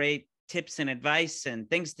many great tips and advice and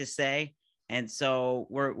things to say, and so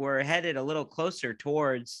we're headed a little closer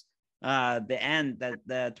towards the end,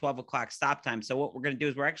 the 12 o'clock stop time. So what we're going to do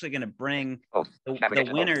is we're actually going to bring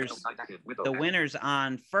the winners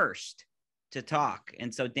on first to talk.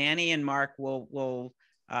 And so Danny and Mark will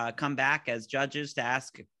come back as judges to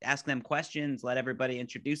ask them questions, let everybody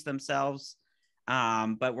introduce themselves.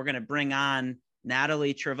 But we're going to bring on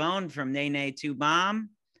Natalie Trevonne from Nene Two-Bomb.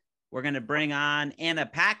 We're going to bring on Anna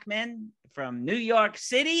Packman from New York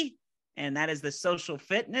City, and that is the Social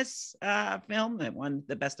Fitness film that won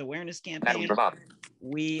the Best Awareness Campaign.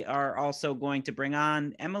 We are also going to bring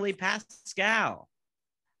on Emily Pascal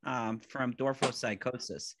from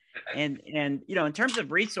Dorfopsychosis. And you know, in terms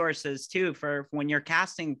of resources too, for when you're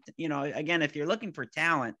casting, you know, again, if you're looking for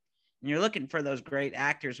talent and you're looking for those great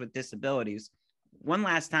actors with disabilities, one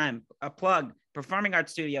last time, a plug, Performing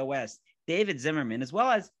Arts Studio West, David Zimmerman, as well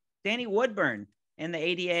as Danny Woodburn and the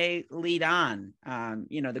ADA Lead On,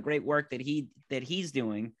 you know, the great work that he's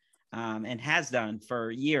doing and has done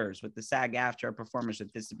for years with the SAG-AFTRA Performers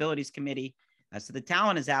with Disabilities Committee. So the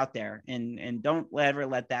talent is out there, and don't ever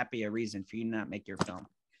let that be a reason for you to not make your film.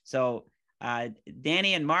 So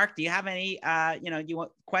Danny and Mark, do you have any, you know, you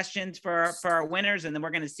want questions for our winners? And then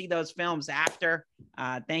we're going to see those films after.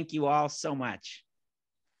 Thank you all so much.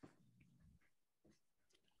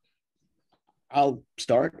 I'll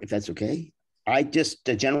start if that's okay. A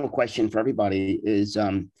general question for everybody is,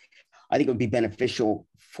 I think it would be beneficial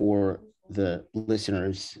for the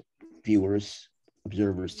listeners, viewers,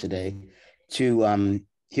 observers today to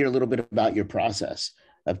hear a little bit about your process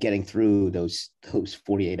of getting through those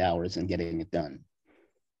 48 hours and getting it done.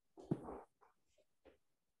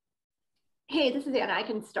 Hey, this is Anna. I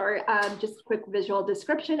can start. Just a quick visual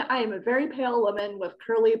description. I am a very pale woman with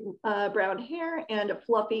curly brown hair and a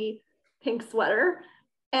fluffy pink sweater.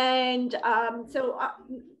 And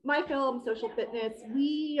my film, Social Fitness,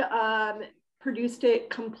 we produced it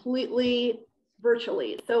completely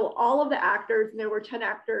virtually. So all of the actors, and there were 10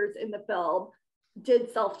 actors in the film,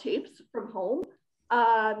 did self-tapes from home.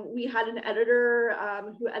 We had an editor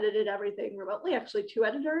who edited everything remotely, actually 2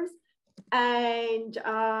 editors. And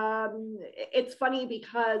it's funny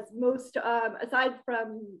because most, aside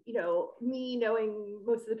from, you know, me knowing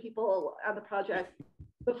most of the people on the project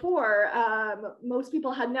before, most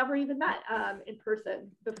people had never even met in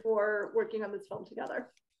person before working on this film together.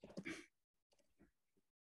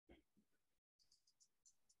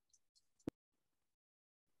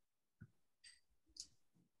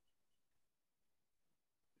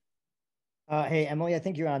 Hey, Emily, I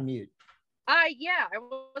think you're on mute. Yeah, I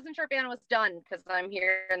wasn't sure if Anna was done because I'm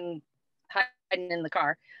here and hiding in the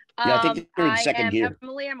car. Yeah, I think you're in second gear.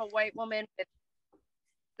 Emily, I'm a white woman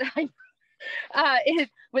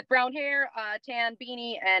with brown hair, tan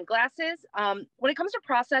beanie, and glasses. When it comes to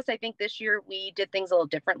process, I think this year we did things a little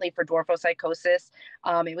differently for Dorfopsychosis.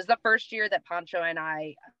 It was the first year that Pancho and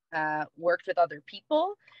I worked with other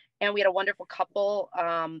people, and we had a wonderful couple,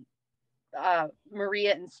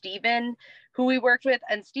 Maria and Stephen, who we worked with.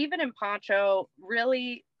 And Stephen and Pancho,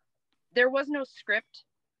 really, there was no script.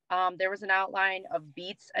 There was an outline of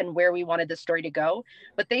beats and where we wanted the story to go,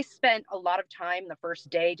 but they spent a lot of time the first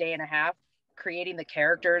day and a half creating the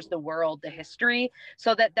characters, the world, the history,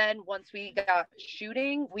 so that then once we got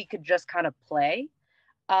shooting, we could just kind of play.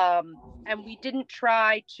 And we didn't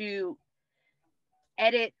try to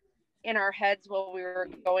edit in our heads while we were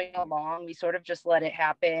going along. We sort of just let it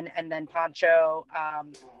happen. And then Pancho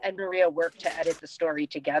and Maria worked to edit the story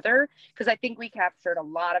together, because I think we captured a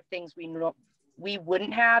lot of things we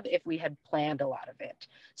wouldn't have if we had planned a lot of it.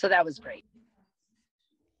 So that was great.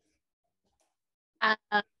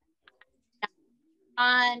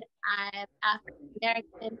 I'm African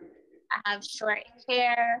American. I have short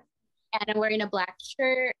hair, and I'm wearing a black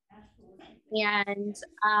shirt. And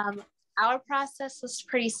our process was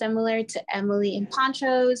pretty similar to Emily and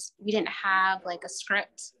Pancho's. We didn't have like a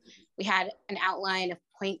script. We had an outline of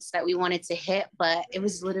points that we wanted to hit, but it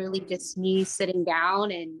was literally just me sitting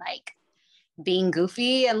down and like being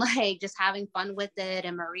goofy and like just having fun with it.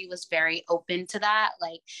 And Marie was very open to that.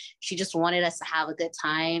 Like she just wanted us to have a good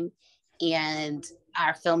time. And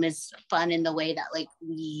our film is fun in the way that like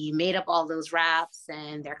we made up all those raps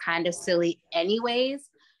and they're kind of silly anyways.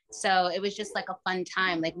 So it was just like a fun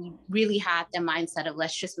time. Like we really had the mindset of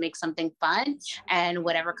let's just make something fun and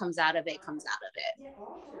whatever comes out of it comes out of it.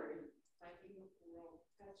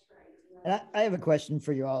 And I have a question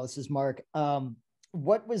for you all. This is Mark.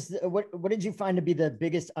 What did you find to be the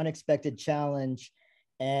biggest unexpected challenge,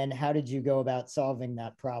 and how did you go about solving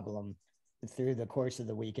that problem through the course of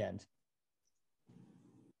the weekend?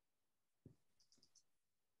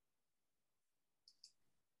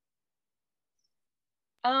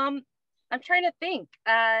 I'm trying to think.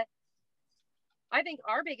 I think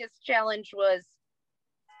our biggest challenge was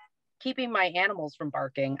keeping my animals from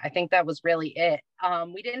barking. I think that was really it.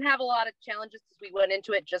 We didn't have a lot of challenges because we went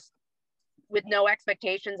into it just with no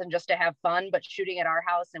expectations and just to have fun, but shooting at our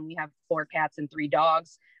house, and we have 4 cats and 3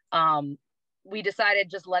 dogs. We decided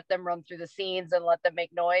just let them run through the scenes and let them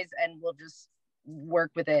make noise, and we'll just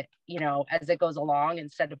work with it, you know, as it goes along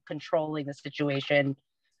instead of controlling the situation.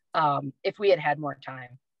 If we had had more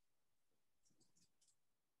time.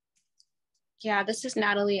 Yeah, this is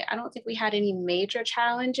Natalie. I don't think we had any major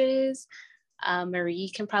challenges.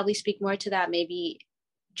 Marie can probably speak more to that, maybe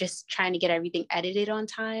just trying to get everything edited on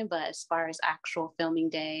time. But as far as actual filming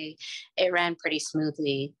day, it ran pretty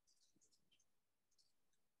smoothly.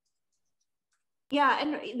 Yeah,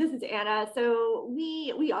 and this is Anna. So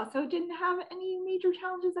we also didn't have any major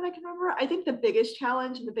challenges that I can remember. I think the biggest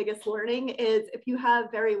challenge and the biggest learning is if you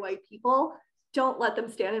have very white people, don't let them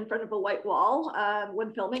stand in front of a white wall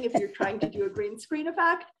when filming if you're trying to do a green screen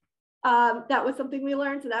effect. That was something we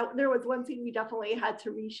learned. So that there was one scene we definitely had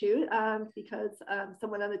to reshoot because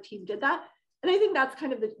someone on the team did that. And I think that's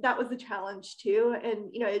kind of that was the challenge too.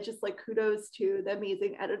 And, you know, it's just like kudos to the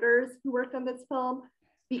amazing editors who worked on this film,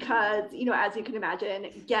 because, you know, as you can imagine,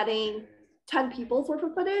 getting 10 people's worth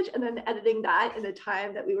of footage and then editing that in the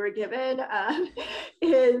time that we were given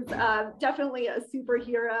is definitely a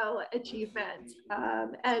superhero achievement.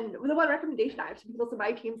 And the one recommendation I have to people, so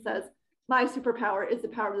my team says, my superpower is the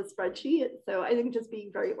power of the spreadsheet. So I think just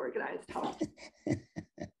being very organized helps.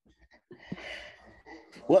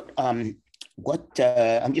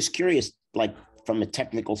 I'm just curious, like from a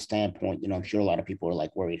technical standpoint, you know, I'm sure a lot of people are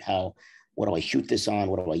like worried, what do I shoot this on?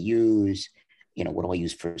 What do I use? You know, what do I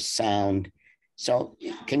use for sound? So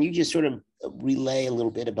can you just sort of relay a little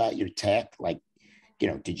bit about your tech? Like, you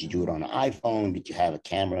know, did you do it on an iPhone? Did you have a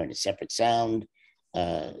camera and a separate sound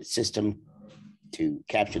system to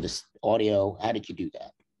capture this audio? How did you do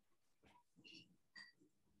that?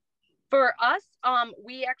 For us,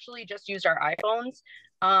 we actually just used our iPhones.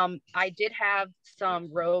 I did have some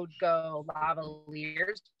Rode Go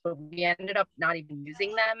lavaliers, but we ended up not even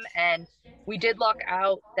using them. And we did luck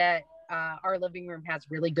out that our living room has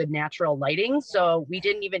really good natural lighting. So we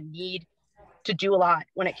didn't even need to do a lot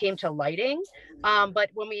when it came to lighting. But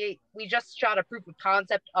when we just shot a proof of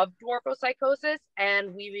concept of dwarfopsychosis,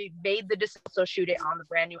 and we made the decision to shoot it on the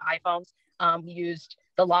brand new iPhones. We used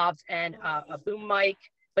the lavs and a boom mic,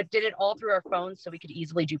 but did it all through our phones so we could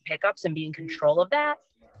easily do pickups and be in control of that.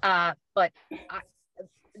 But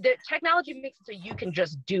the technology makes it so you can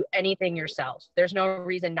just do anything yourself. There's no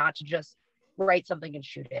reason not to just write something and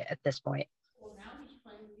shoot it at this point.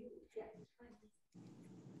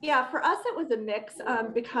 Yeah, for us, it was a mix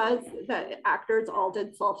because the actors all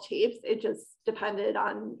did self-tapes. It just depended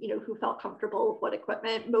on, you know, who felt comfortable with what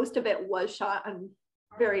equipment. Most of it was shot on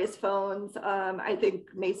various phones. I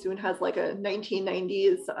think Maysoon has like a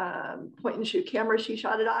 1990s point and shoot camera she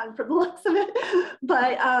shot it on from the looks of it.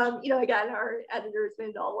 But, you know, again, our editors made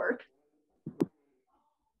it all work.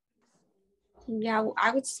 Yeah,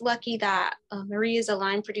 I was lucky that Marie is a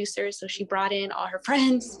line producer, so she brought in all her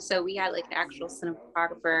friends. So we had like an actual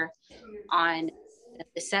cinematographer on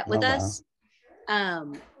the set with us.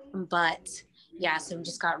 But yeah, so we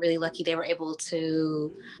just got really lucky. They were able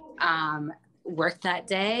to work that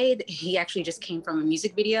day. He actually just came from a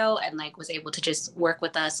music video and like was able to just work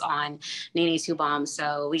with us on Nene Two Bombs.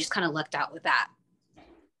 So we just kind of lucked out with that.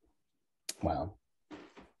 Wow.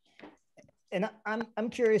 And I'm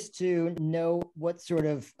curious to know what sort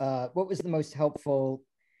of what was the most helpful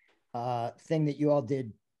thing that you all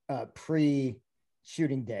did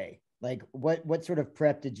pre-shooting day? Like what sort of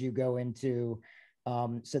prep did you go into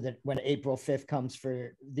so that when April 5th comes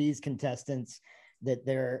for these contestants that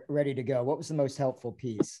they're ready to go? What was the most helpful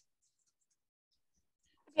piece?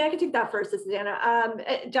 Yeah, I can take that first. This is Anna.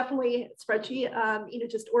 Definitely spreadsheet, you know,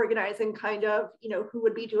 just organizing kind of, you know, who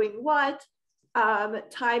would be doing what,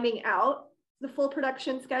 timing out the full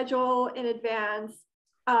production schedule in advance,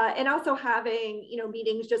 and also having,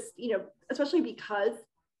 meetings just, especially because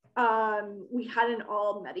we hadn't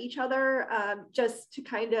all met each other, just to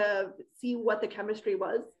kind of see what the chemistry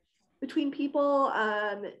was between people,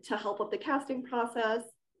 to help with the casting process.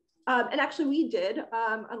 And actually we did,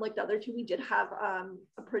 unlike the other two, we did have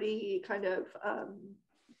a pretty kind of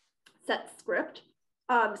set script.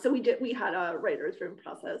 So we had a writer's room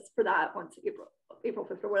process for that once April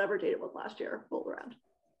 5th or whatever date it was last year rolled around.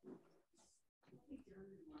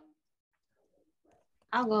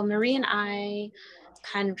 Well, Marie and I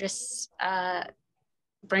kind of just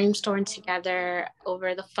brainstormed together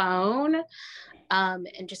over the phone,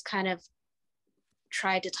 and just kind of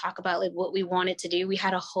tried to talk about like what we wanted to do. We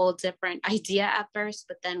had a whole different idea at first,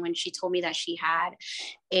 but then when she told me that she had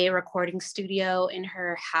a recording studio in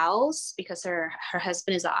her house because her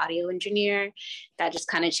husband is an audio engineer, that just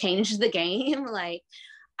kind of changed the game. Like,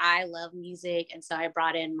 I love music, and so I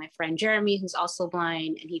brought in my friend Jeremy, who's also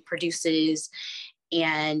blind, and he produces.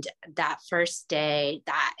 And that first day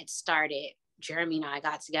that it started, Jeremy and I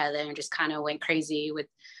got together and just kind of went crazy with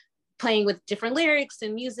playing with different lyrics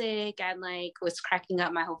and music, and like was cracking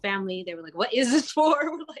up my whole family. They were like, "What is this for?"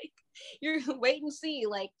 We're like, "You're wait and see.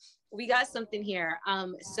 Like, we got something here."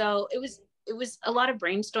 So it was a lot of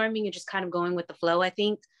brainstorming and just kind of going with the flow, I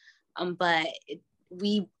think. But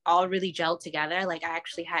we all really gelled together. Like, I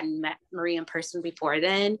actually hadn't met Marie in person before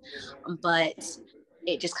then, but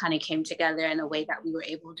it just kind of came together in a way that we were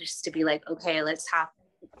able just to be like, okay, let's have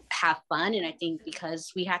fun. And I think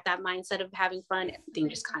because we had that mindset of having fun, everything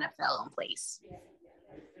just kind of fell in place.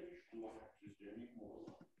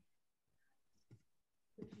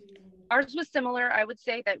 Ours was similar. I would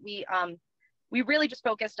say that we really just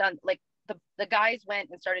focused on, like, the guys went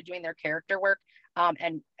and started doing their character work,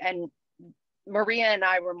 and Maria and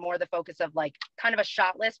I were more the focus of like kind of a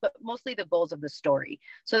shot list, but mostly the goals of the story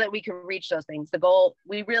so that we could reach those things. The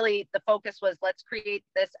focus was, let's create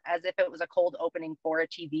this as if it was a cold opening for a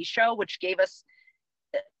TV show, which gave us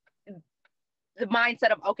the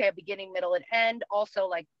mindset of, okay, a beginning, middle, and end. Also,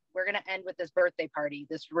 like, we're going to end with this birthday party,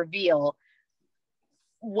 this reveal.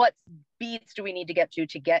 What beats do we need to get to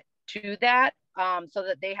that, so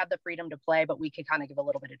that they have the freedom to play, but we can kind of give a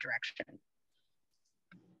little bit of direction.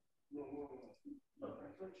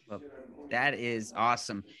 Well, that is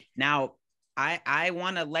awesome. Now, I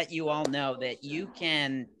want to let you all know that you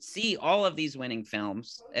can see all of these winning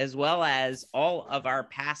films as well as all of our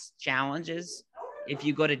past challenges. If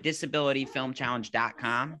you go to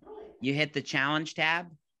disabilityfilmchallenge.com, you hit the challenge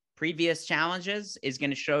tab. Previous challenges is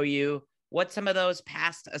going to show you what some of those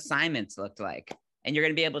past assignments looked like. And you're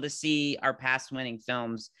going to be able to see our past winning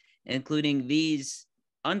films, including these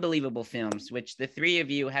unbelievable films, which the three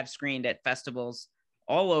of you have screened at festivals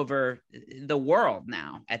all over the world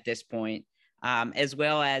now at this point, as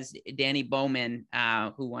well as Danny Bowman,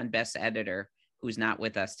 who won Best Editor, who's not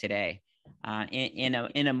with us today.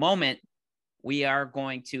 In a moment, we are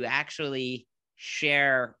going to actually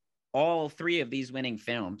share all three of these winning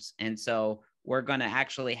films. And so we're going to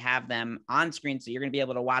actually have them on screen. So you're going to be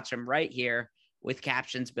able to watch them right here with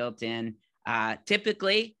captions built in.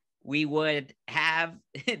 Typically, we would have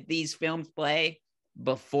these films play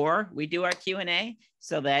before we do our Q&A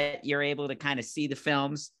so that you're able to kind of see the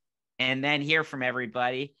films and then hear from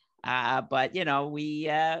everybody. But,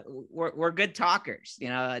 we're good talkers.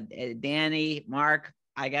 Danny, Mark,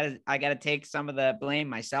 I gotta take some of the blame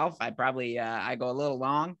myself. I go a little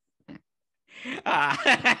long.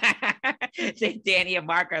 Danny and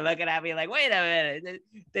Mark are looking at me like, wait a minute,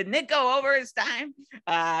 did Nick go over his time?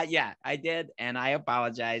 Yeah, I did, and I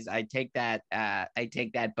apologize. I take that,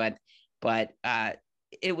 but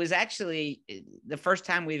it was actually the first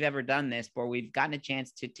time we've ever done this where we've gotten a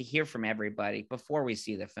chance to hear from everybody before we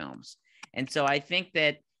see the films. And so I think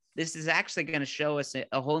that this is actually going to show us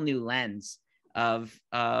a whole new lens of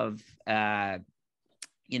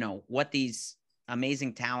what these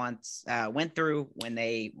amazing talents went through when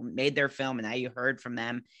they made their film, and now you heard from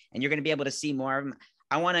them, and you're going to be able to see more of them.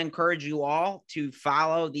 I want to encourage you all to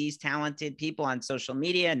follow these talented people on social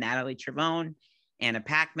media: Natalie, Trevonne, Anna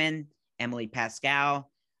Packman, Emily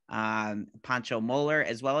Pascal, Pancho Moeller,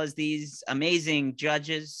 as well as these amazing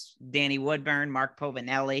judges, Danny Woodburn, Mark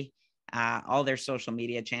Povinelli, all their social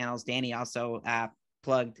media channels. Danny also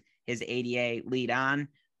plugged his ADA Lead On,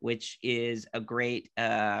 which is a great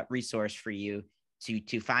resource for you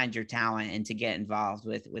to find your talent and to get involved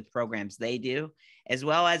with programs they do. As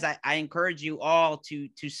well as I encourage you all to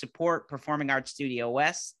support Performing Arts Studio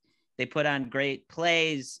West. They put on great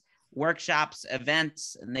plays, workshops,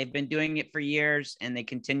 events, and they've been doing it for years, and they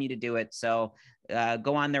continue to do it. So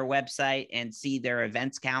go on their website and see their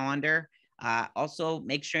events calendar. Also,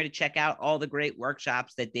 make sure to check out all the great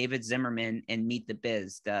workshops that David Zimmerman and Meet the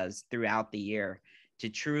Biz does throughout the year to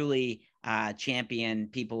truly champion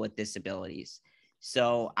people with disabilities.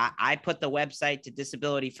 So I put the website to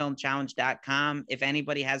disabilityfilmchallenge.com. If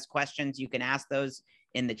anybody has questions, you can ask those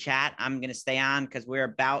in the chat. I'm going to stay on because we're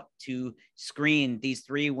about to screen these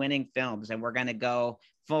 3 winning films and we're going to go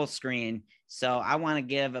full screen. So I want to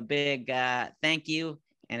give a big thank you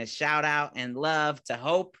and a shout out and love to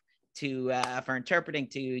Hope for interpreting,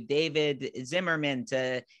 to David Zimmerman,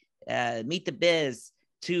 to Meet the Biz,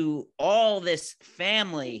 to all this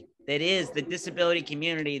family that is the disability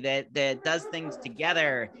community that does things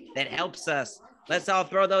together, that helps us. Let's all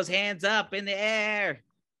throw those hands up in the air.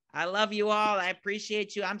 I love you all. I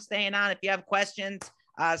appreciate you. I'm staying on. If you have questions,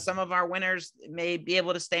 some of our winners may be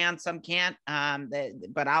able to stay on, some can't,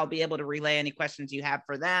 but I'll be able to relay any questions you have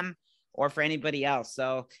for them or for anybody else.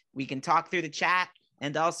 So we can talk through the chat,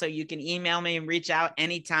 and also you can email me and reach out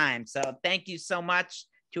anytime. So thank you so much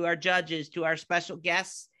to our judges, to our special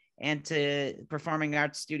guests, and to Performing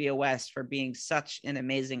Arts Studio West for being such an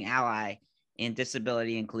amazing ally in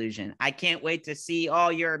disability inclusion. I can't wait to see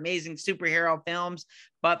all your amazing superhero films.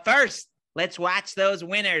 But first, let's watch those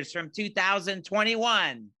winners from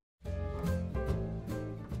 2021.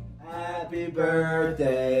 Happy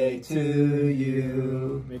birthday to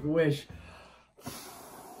you. Make a wish.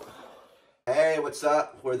 Hey, what's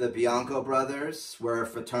up? We're the Bianco brothers. We're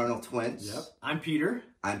fraternal twins. Yep. I'm Peter.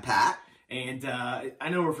 I'm Pat. And I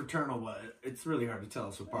know we're fraternal, but it's really hard to tell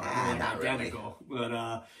us apart. We're like identical. Really.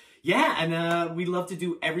 But yeah, and we love to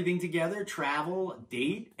do everything together, travel,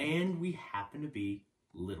 date, and we happen to be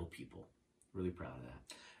little people. Really proud of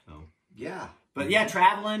that. So yeah. But yeah,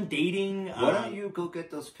 traveling, dating. Why don't you go get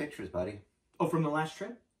those pictures, buddy? Oh, from the last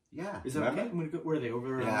trip? Yeah. Is that okay? I'm gonna go, where are they?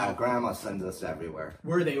 Over? Yeah, Grandma sends us everywhere.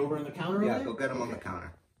 Where are they? Over on the counter? Yeah, go get them on the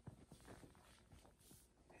counter.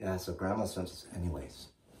 Yeah, so Grandma sends us anyways.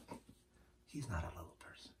 He's not a little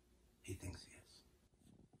person. He thinks he is.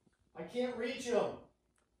 I can't reach him.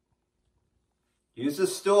 Use the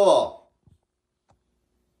stool.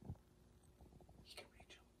 He can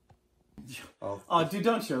reach him. Oh, dude,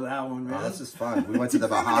 don't show that one, man. Oh, this is fun. We went to the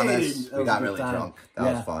Bahamas. We got really drunk.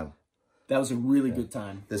 That was fun. That was a really good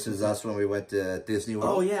time. This is us when we went to Disney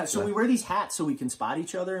World. Oh, yeah. So we wear these hats so we can spot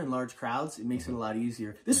each other in large crowds. It makes it a lot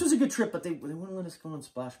easier. This was a good trip, but they wouldn't let us go on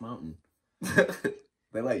Splash Mountain.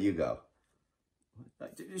 They let you go.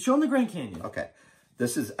 Show them the Grand Canyon. Okay.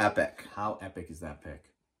 This is epic. How epic is that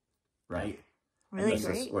pic? Right? Really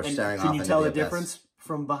great. We're staring off. Can you tell the difference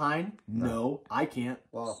from behind? No, I can't.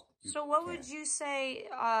 Well, so what would you say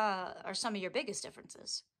are some of your biggest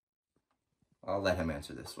differences? I'll let him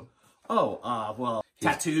answer this one. Oh, well,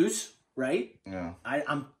 tattoos, right? Yeah.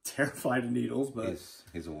 I'm terrified of needles, but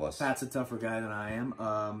he's a wuss. Pat's a tougher guy than I am.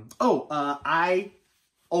 I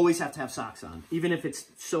always have to have socks on, even if it's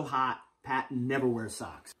so hot. Pat never wears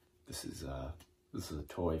socks. This is a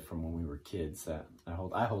toy from when we were kids that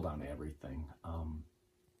I hold on to everything.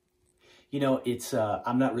 You know, it's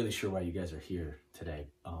I'm not really sure why you guys are here today.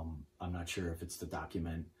 I'm not sure if it's to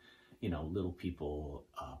document, little people,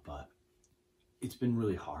 but it's been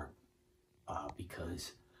really hard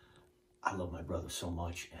because I love my brother so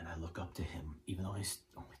much and I look up to him, even though he's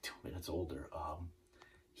only 2 minutes older.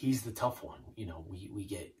 He's the tough one. We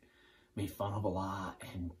get made fun of a lot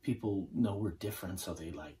and people know we're different, so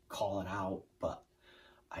they call it out. But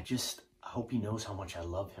I hope he knows how much I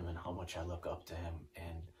love him and how much I look up to him,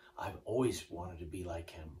 and I've always wanted to be like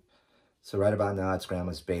him. So right about now, it's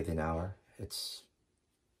Grandma's bathing hour. It's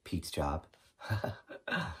Pete's job.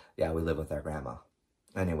 Yeah, we live with our grandma.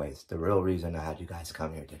 Anyways, the real reason I had you guys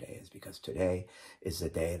come here today is because today is the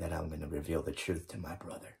day that I'm going to reveal the truth to my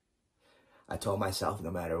brother. I told myself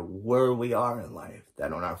no matter where we are in life,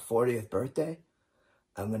 that on our 40th birthday,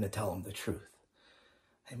 I'm going to tell him the truth.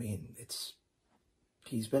 I mean,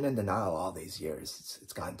 he's been in denial all these years.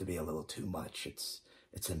 It's gotten to be a little too much.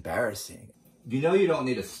 It's embarrassing. You know you don't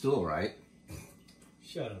need a stool, right?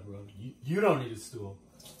 Shut up, bro. You don't need a stool.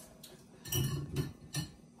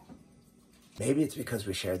 Maybe it's because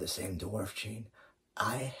we share the same dwarf gene.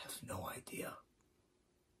 I have no idea.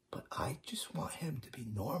 But I just want him to be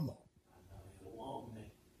normal.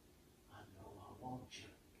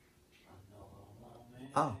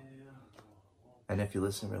 Oh, and if you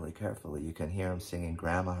listen really carefully, you can hear him singing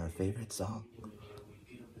Grandma her favorite song.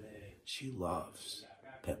 She loves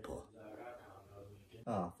Pitbull.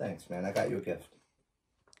 Oh, thanks, man. I got you a gift.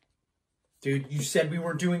 Dude, you said we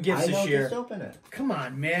weren't doing gifts this year. Just open it. Come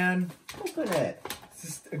on, man. Open it. Is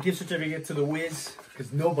this a gift certificate to the Wiz?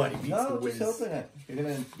 Because nobody beats the Wiz. No, just open it.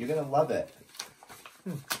 You're gonna love it.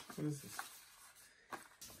 What is this?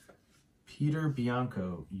 Peter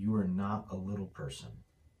Bianco, you are not a little person.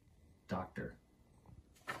 Doctor.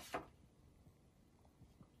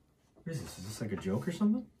 What is this? Is this like a joke or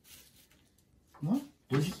something? What?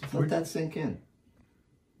 Let that sink in.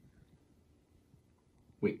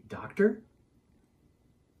 Wait, doctor?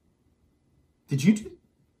 Did you do...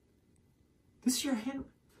 This is your hand...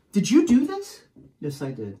 Did you do this? Yes, I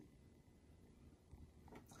did.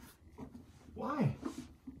 Why?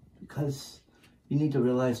 Because you need to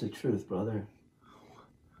realize the truth, brother.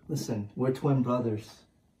 Listen, we're twin brothers,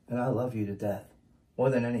 and I love you to death, more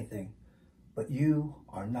than anything. But you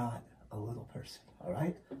are not a little person, all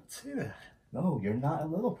right? Don't say that. No, you're not a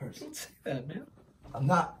little person. Don't say that, man. I'm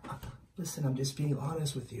not. Listen, I'm just being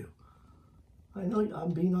honest with you. I know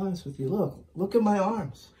I'm being honest with you. Look at my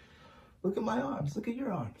arms. Look at my arms. Look at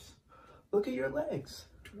your arms. Look at your legs.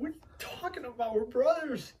 What are you talking about? We're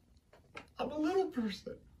brothers. I'm a little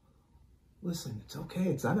person. Listen, it's okay.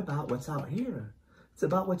 It's not about what's out here. It's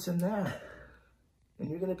about what's in there. And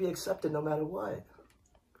you're going to be accepted no matter what.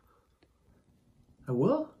 I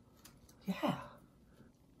will? Yeah.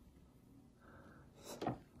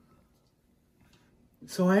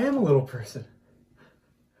 So I am a little person.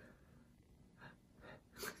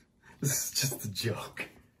 This is just a joke.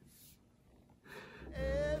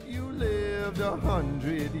 If you lived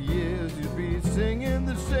 100 years, you'd be singing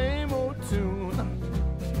the same old tune.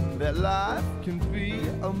 That life can be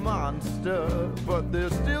a monster, but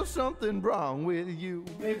there's still something wrong with you.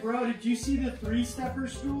 Hey bro, did you see the 3-stepper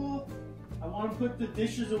stool? I want to put the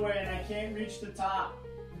dishes away and I can't reach the top.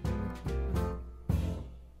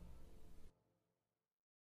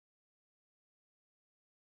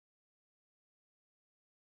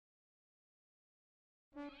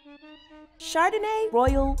 Chardonnay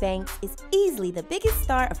Royal Banks is easily the biggest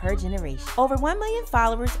star of her generation. Over 1 million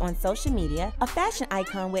followers on social media, a fashion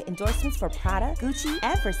icon with endorsements for Prada, Gucci,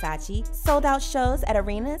 and Versace, sold out shows at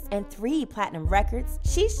arenas, and 3 platinum records,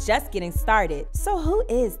 she's just getting started. So who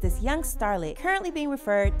is this young starlet currently being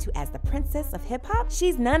referred to as the princess of hip hop?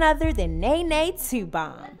 She's none other than Nene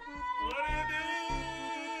 2Bomb.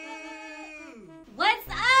 What's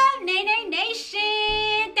up, Nene Nation?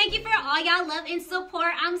 Thank you for all y'all love and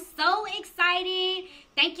support. I'm so excited.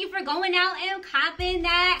 Thank you for going out and copping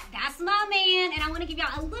that. That's my man. And I want to give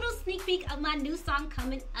y'all a little sneak peek of my new song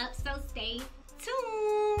coming up, so stay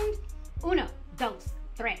tuned. Uno, dos,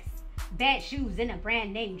 tres. Bad shoes in a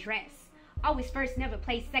brand name dress. Always first, never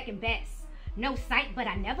play second best. No sight, but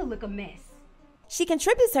I never look a mess. She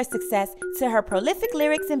contributes her success to her prolific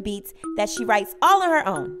lyrics and beats that she writes all on her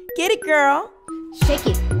own. Get it, girl? Shake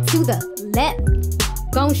it to the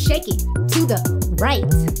left. Gon' shake it to the right.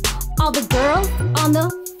 All the girls on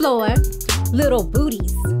the floor. Little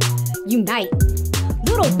booties unite.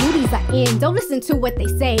 Little booties are in. Don't listen to what they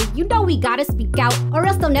say. You know we gotta speak out or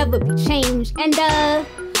else they'll never be changed. And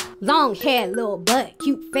long hair, little butt,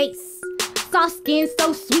 cute face. Soft skin,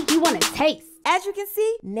 so sweet you wanna taste. As you can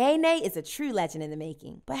see, Nene is a true legend in the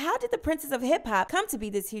making. But how did the princess of hip hop come to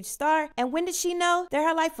be this huge star? And when did she know that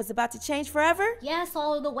her life was about to change forever? Yeah,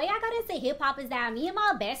 so the way I got into hip hop is that me and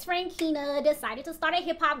my best friend Keena decided to start a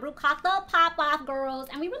hip hop group called the Pop Off Girls.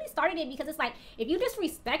 And we really started it because it's like, if you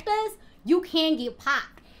disrespect us, you can get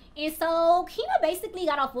popped. And so Keena basically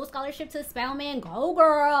got a full scholarship to Spelman, go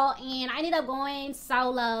girl, and I ended up going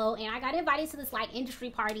solo, and I got invited to this like industry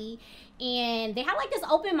party, and they had like this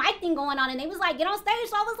open mic thing going on, and they was like, get on stage.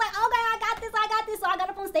 So I was like, okay, I got this. So I got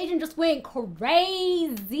up on stage and just went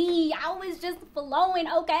crazy. I was just flowing,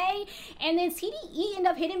 okay? And then TDE ended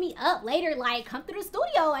up hitting me up later, like, come through the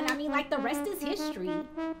studio, and I mean, like, the rest is history.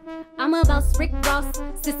 I'm about Rick Ross,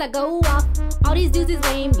 since I go off. All these dudes is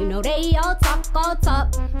lame, you know they all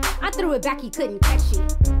talk. I threw it back, he couldn't catch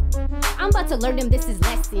it. I'm about to learn them, this is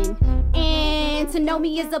lesson. And to know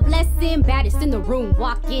me is a blessing. Baddest in the room,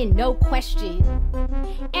 walk in, no question.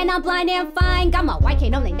 And I'm blind and fine. Got my white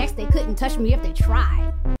cane on their necks, they couldn't touch me if they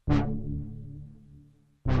tried.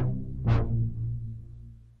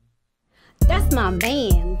 That's my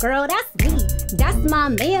man, girl, that's me. That's my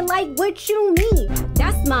man, like what you mean?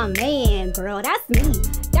 That's my man, girl, that's me.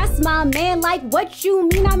 That's my man, like what you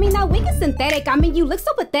mean? I mean, that wig is synthetic. I mean, you look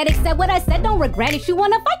so pathetic. Said what I said, don't regret it. You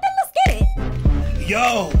wanna fight, then let's get it.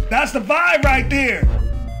 Yo, that's the vibe right there.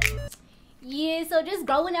 Yeah, so just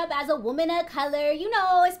growing up as a woman of color, you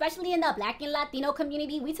know, especially in the Black and Latino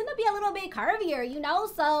community, we tend to be a little bit curvier, you know?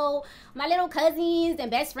 So my little cousins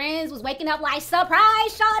and best friends was waking up like,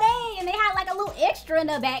 surprise, Sade! And they had like a little extra in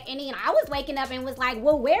the back. And then I was waking up and was like,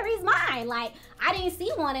 well, where is mine? Like, I didn't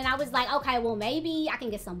see one. And I was like, okay, well, maybe I can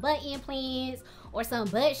get some butt implants or some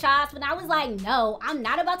butt shots. But I was like, no, I'm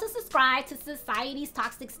not about to subscribe to society's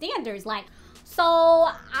toxic standards. Like, So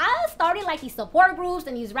I started like these support groups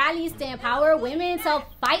and these rallies to empower women to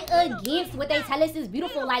fight against what they tell us is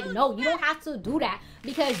beautiful. Like, no, you don't have to do that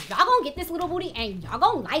because y'all gonna get this little booty and y'all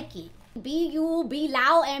gonna like it. Be you, be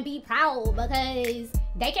loud, and be proud because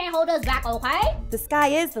they can't hold us back, okay? The sky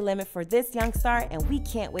is the limit for this young star, and we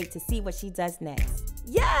can't wait to see what she does next.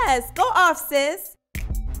 Yes, go off, sis.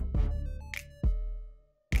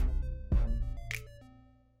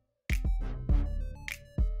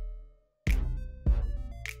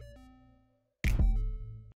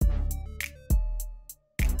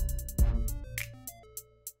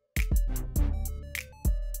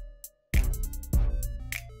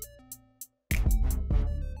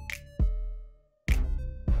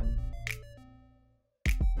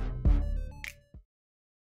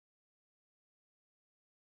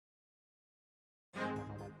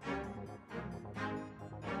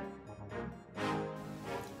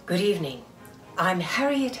 Good evening. I'm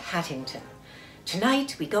Harriet Hattington.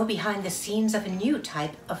 Tonight we go behind the scenes of a new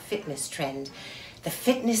type of fitness trend, the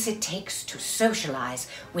fitness it takes to socialize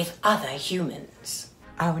with other humans.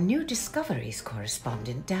 Our new Discoveries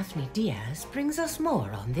correspondent, Daphne Diaz, brings us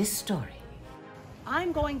more on this story.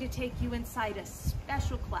 I'm going to take you inside a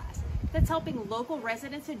special class that's helping local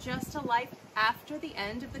residents adjust to life after the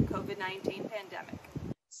end of the COVID-19 pandemic.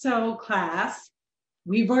 So, class,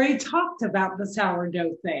 we've already talked about the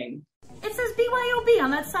sourdough thing. It says BYOB on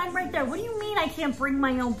that sign right there. What do you mean I can't bring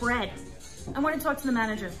my own bread? I want to talk to the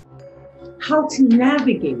manager. How to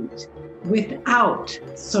navigate without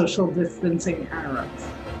social distancing arrows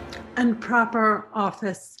and proper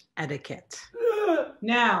office etiquette.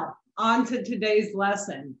 Now, on to today's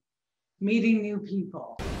lesson, meeting new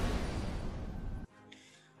people.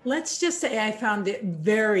 Let's just say I found it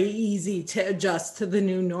very easy to adjust to the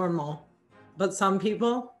new normal, but some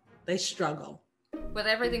people, they struggle. With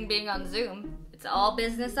everything being on Zoom, it's all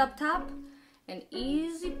business up top and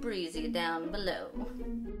easy breezy down below.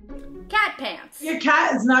 Cat pants. Your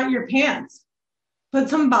cat is not your pants. Put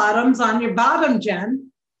some bottoms on your bottom,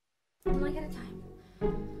 Jen. One leg at a time.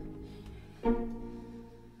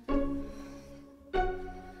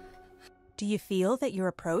 Do you feel that your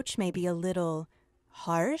approach may be a little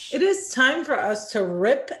harsh? It is time for us to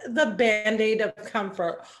rip the Band-Aid of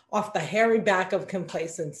comfort off the hairy back of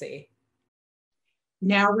complacency.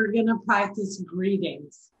 Now we're going to practice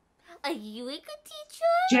greetings. Are you a good teacher?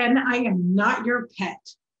 Jen, I am not your pet.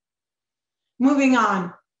 Moving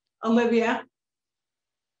on. Olivia,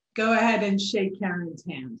 go ahead and shake Karen's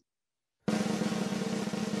hand.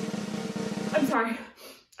 I'm sorry.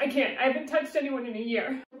 I can't. I haven't touched anyone in a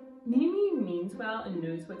year. Mimi means well and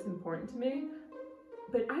knows what's important to me,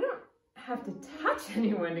 but I don't have to touch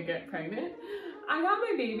anyone to get pregnant. I got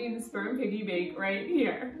my baby in the sperm piggy bank right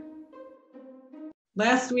here.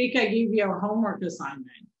 Last week I gave you a homework assignment.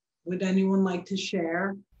 Would anyone like to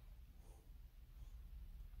share?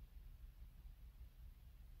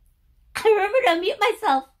 I remember to unmute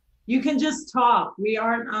myself. You can just talk. We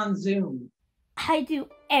aren't on Zoom. I do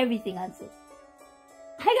everything on Zoom.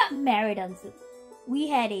 I got married on Zoom. We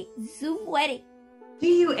had a Zoom wedding. Do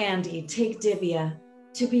you, Andy, take Divya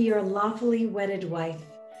to be your lawfully wedded wife,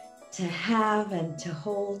 to have and to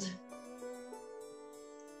hold?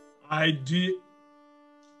 I do.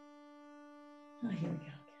 Oh, here we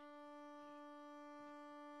go.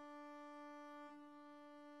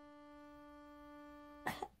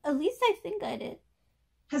 At least I think I did.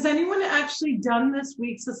 Has anyone actually done this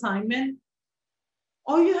week's assignment?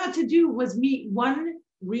 All you had to do was meet one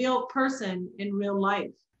real person in real life.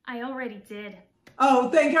 I already did. Oh,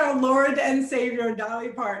 thank our Lord and Savior, Dolly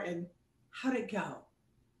Parton. How'd it go?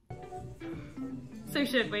 So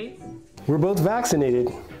should we? We're both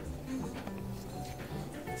vaccinated.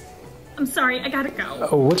 I'm sorry, I gotta go.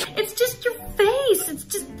 Oh, what? It's just your face. It's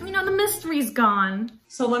just, the mystery's gone.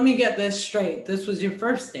 So let me get this straight. This was your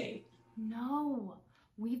first date. No,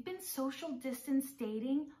 we've been social distance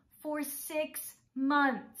dating for 6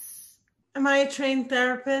 months. Am I a trained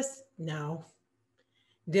therapist? No.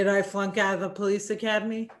 Did I flunk out of the police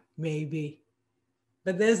academy? Maybe.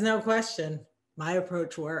 But there's no question. My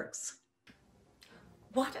approach works.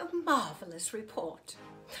 What a marvelous report.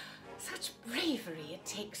 Such bravery it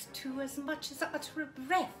takes to as much as utter a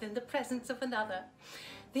breath in the presence of another.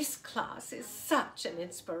 This class is such an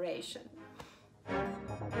inspiration.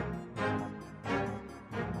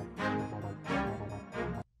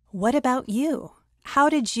 What about you? How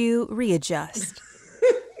did you readjust?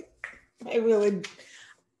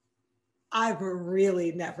 I've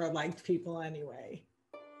really never liked people anyway.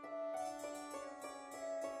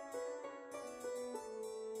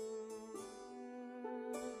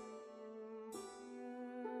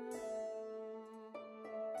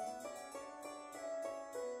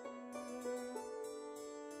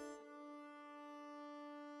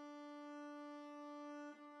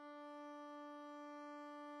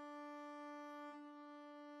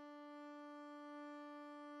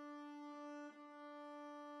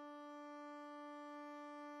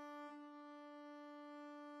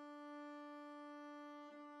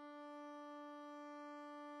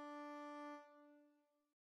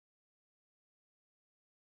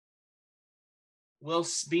 we'll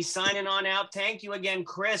be signing on out. Thank you again,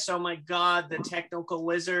 Chris. Oh my God, the technical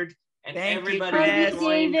wizard, and everybody who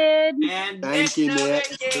joined. David. And Thank you, Nick.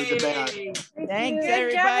 Novicki. You're the best. Thanks, Good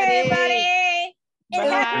everybody. job, everybody.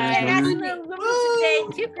 Bye. National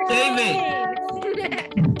Women's Day.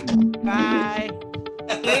 Bye.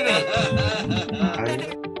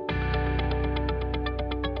 David.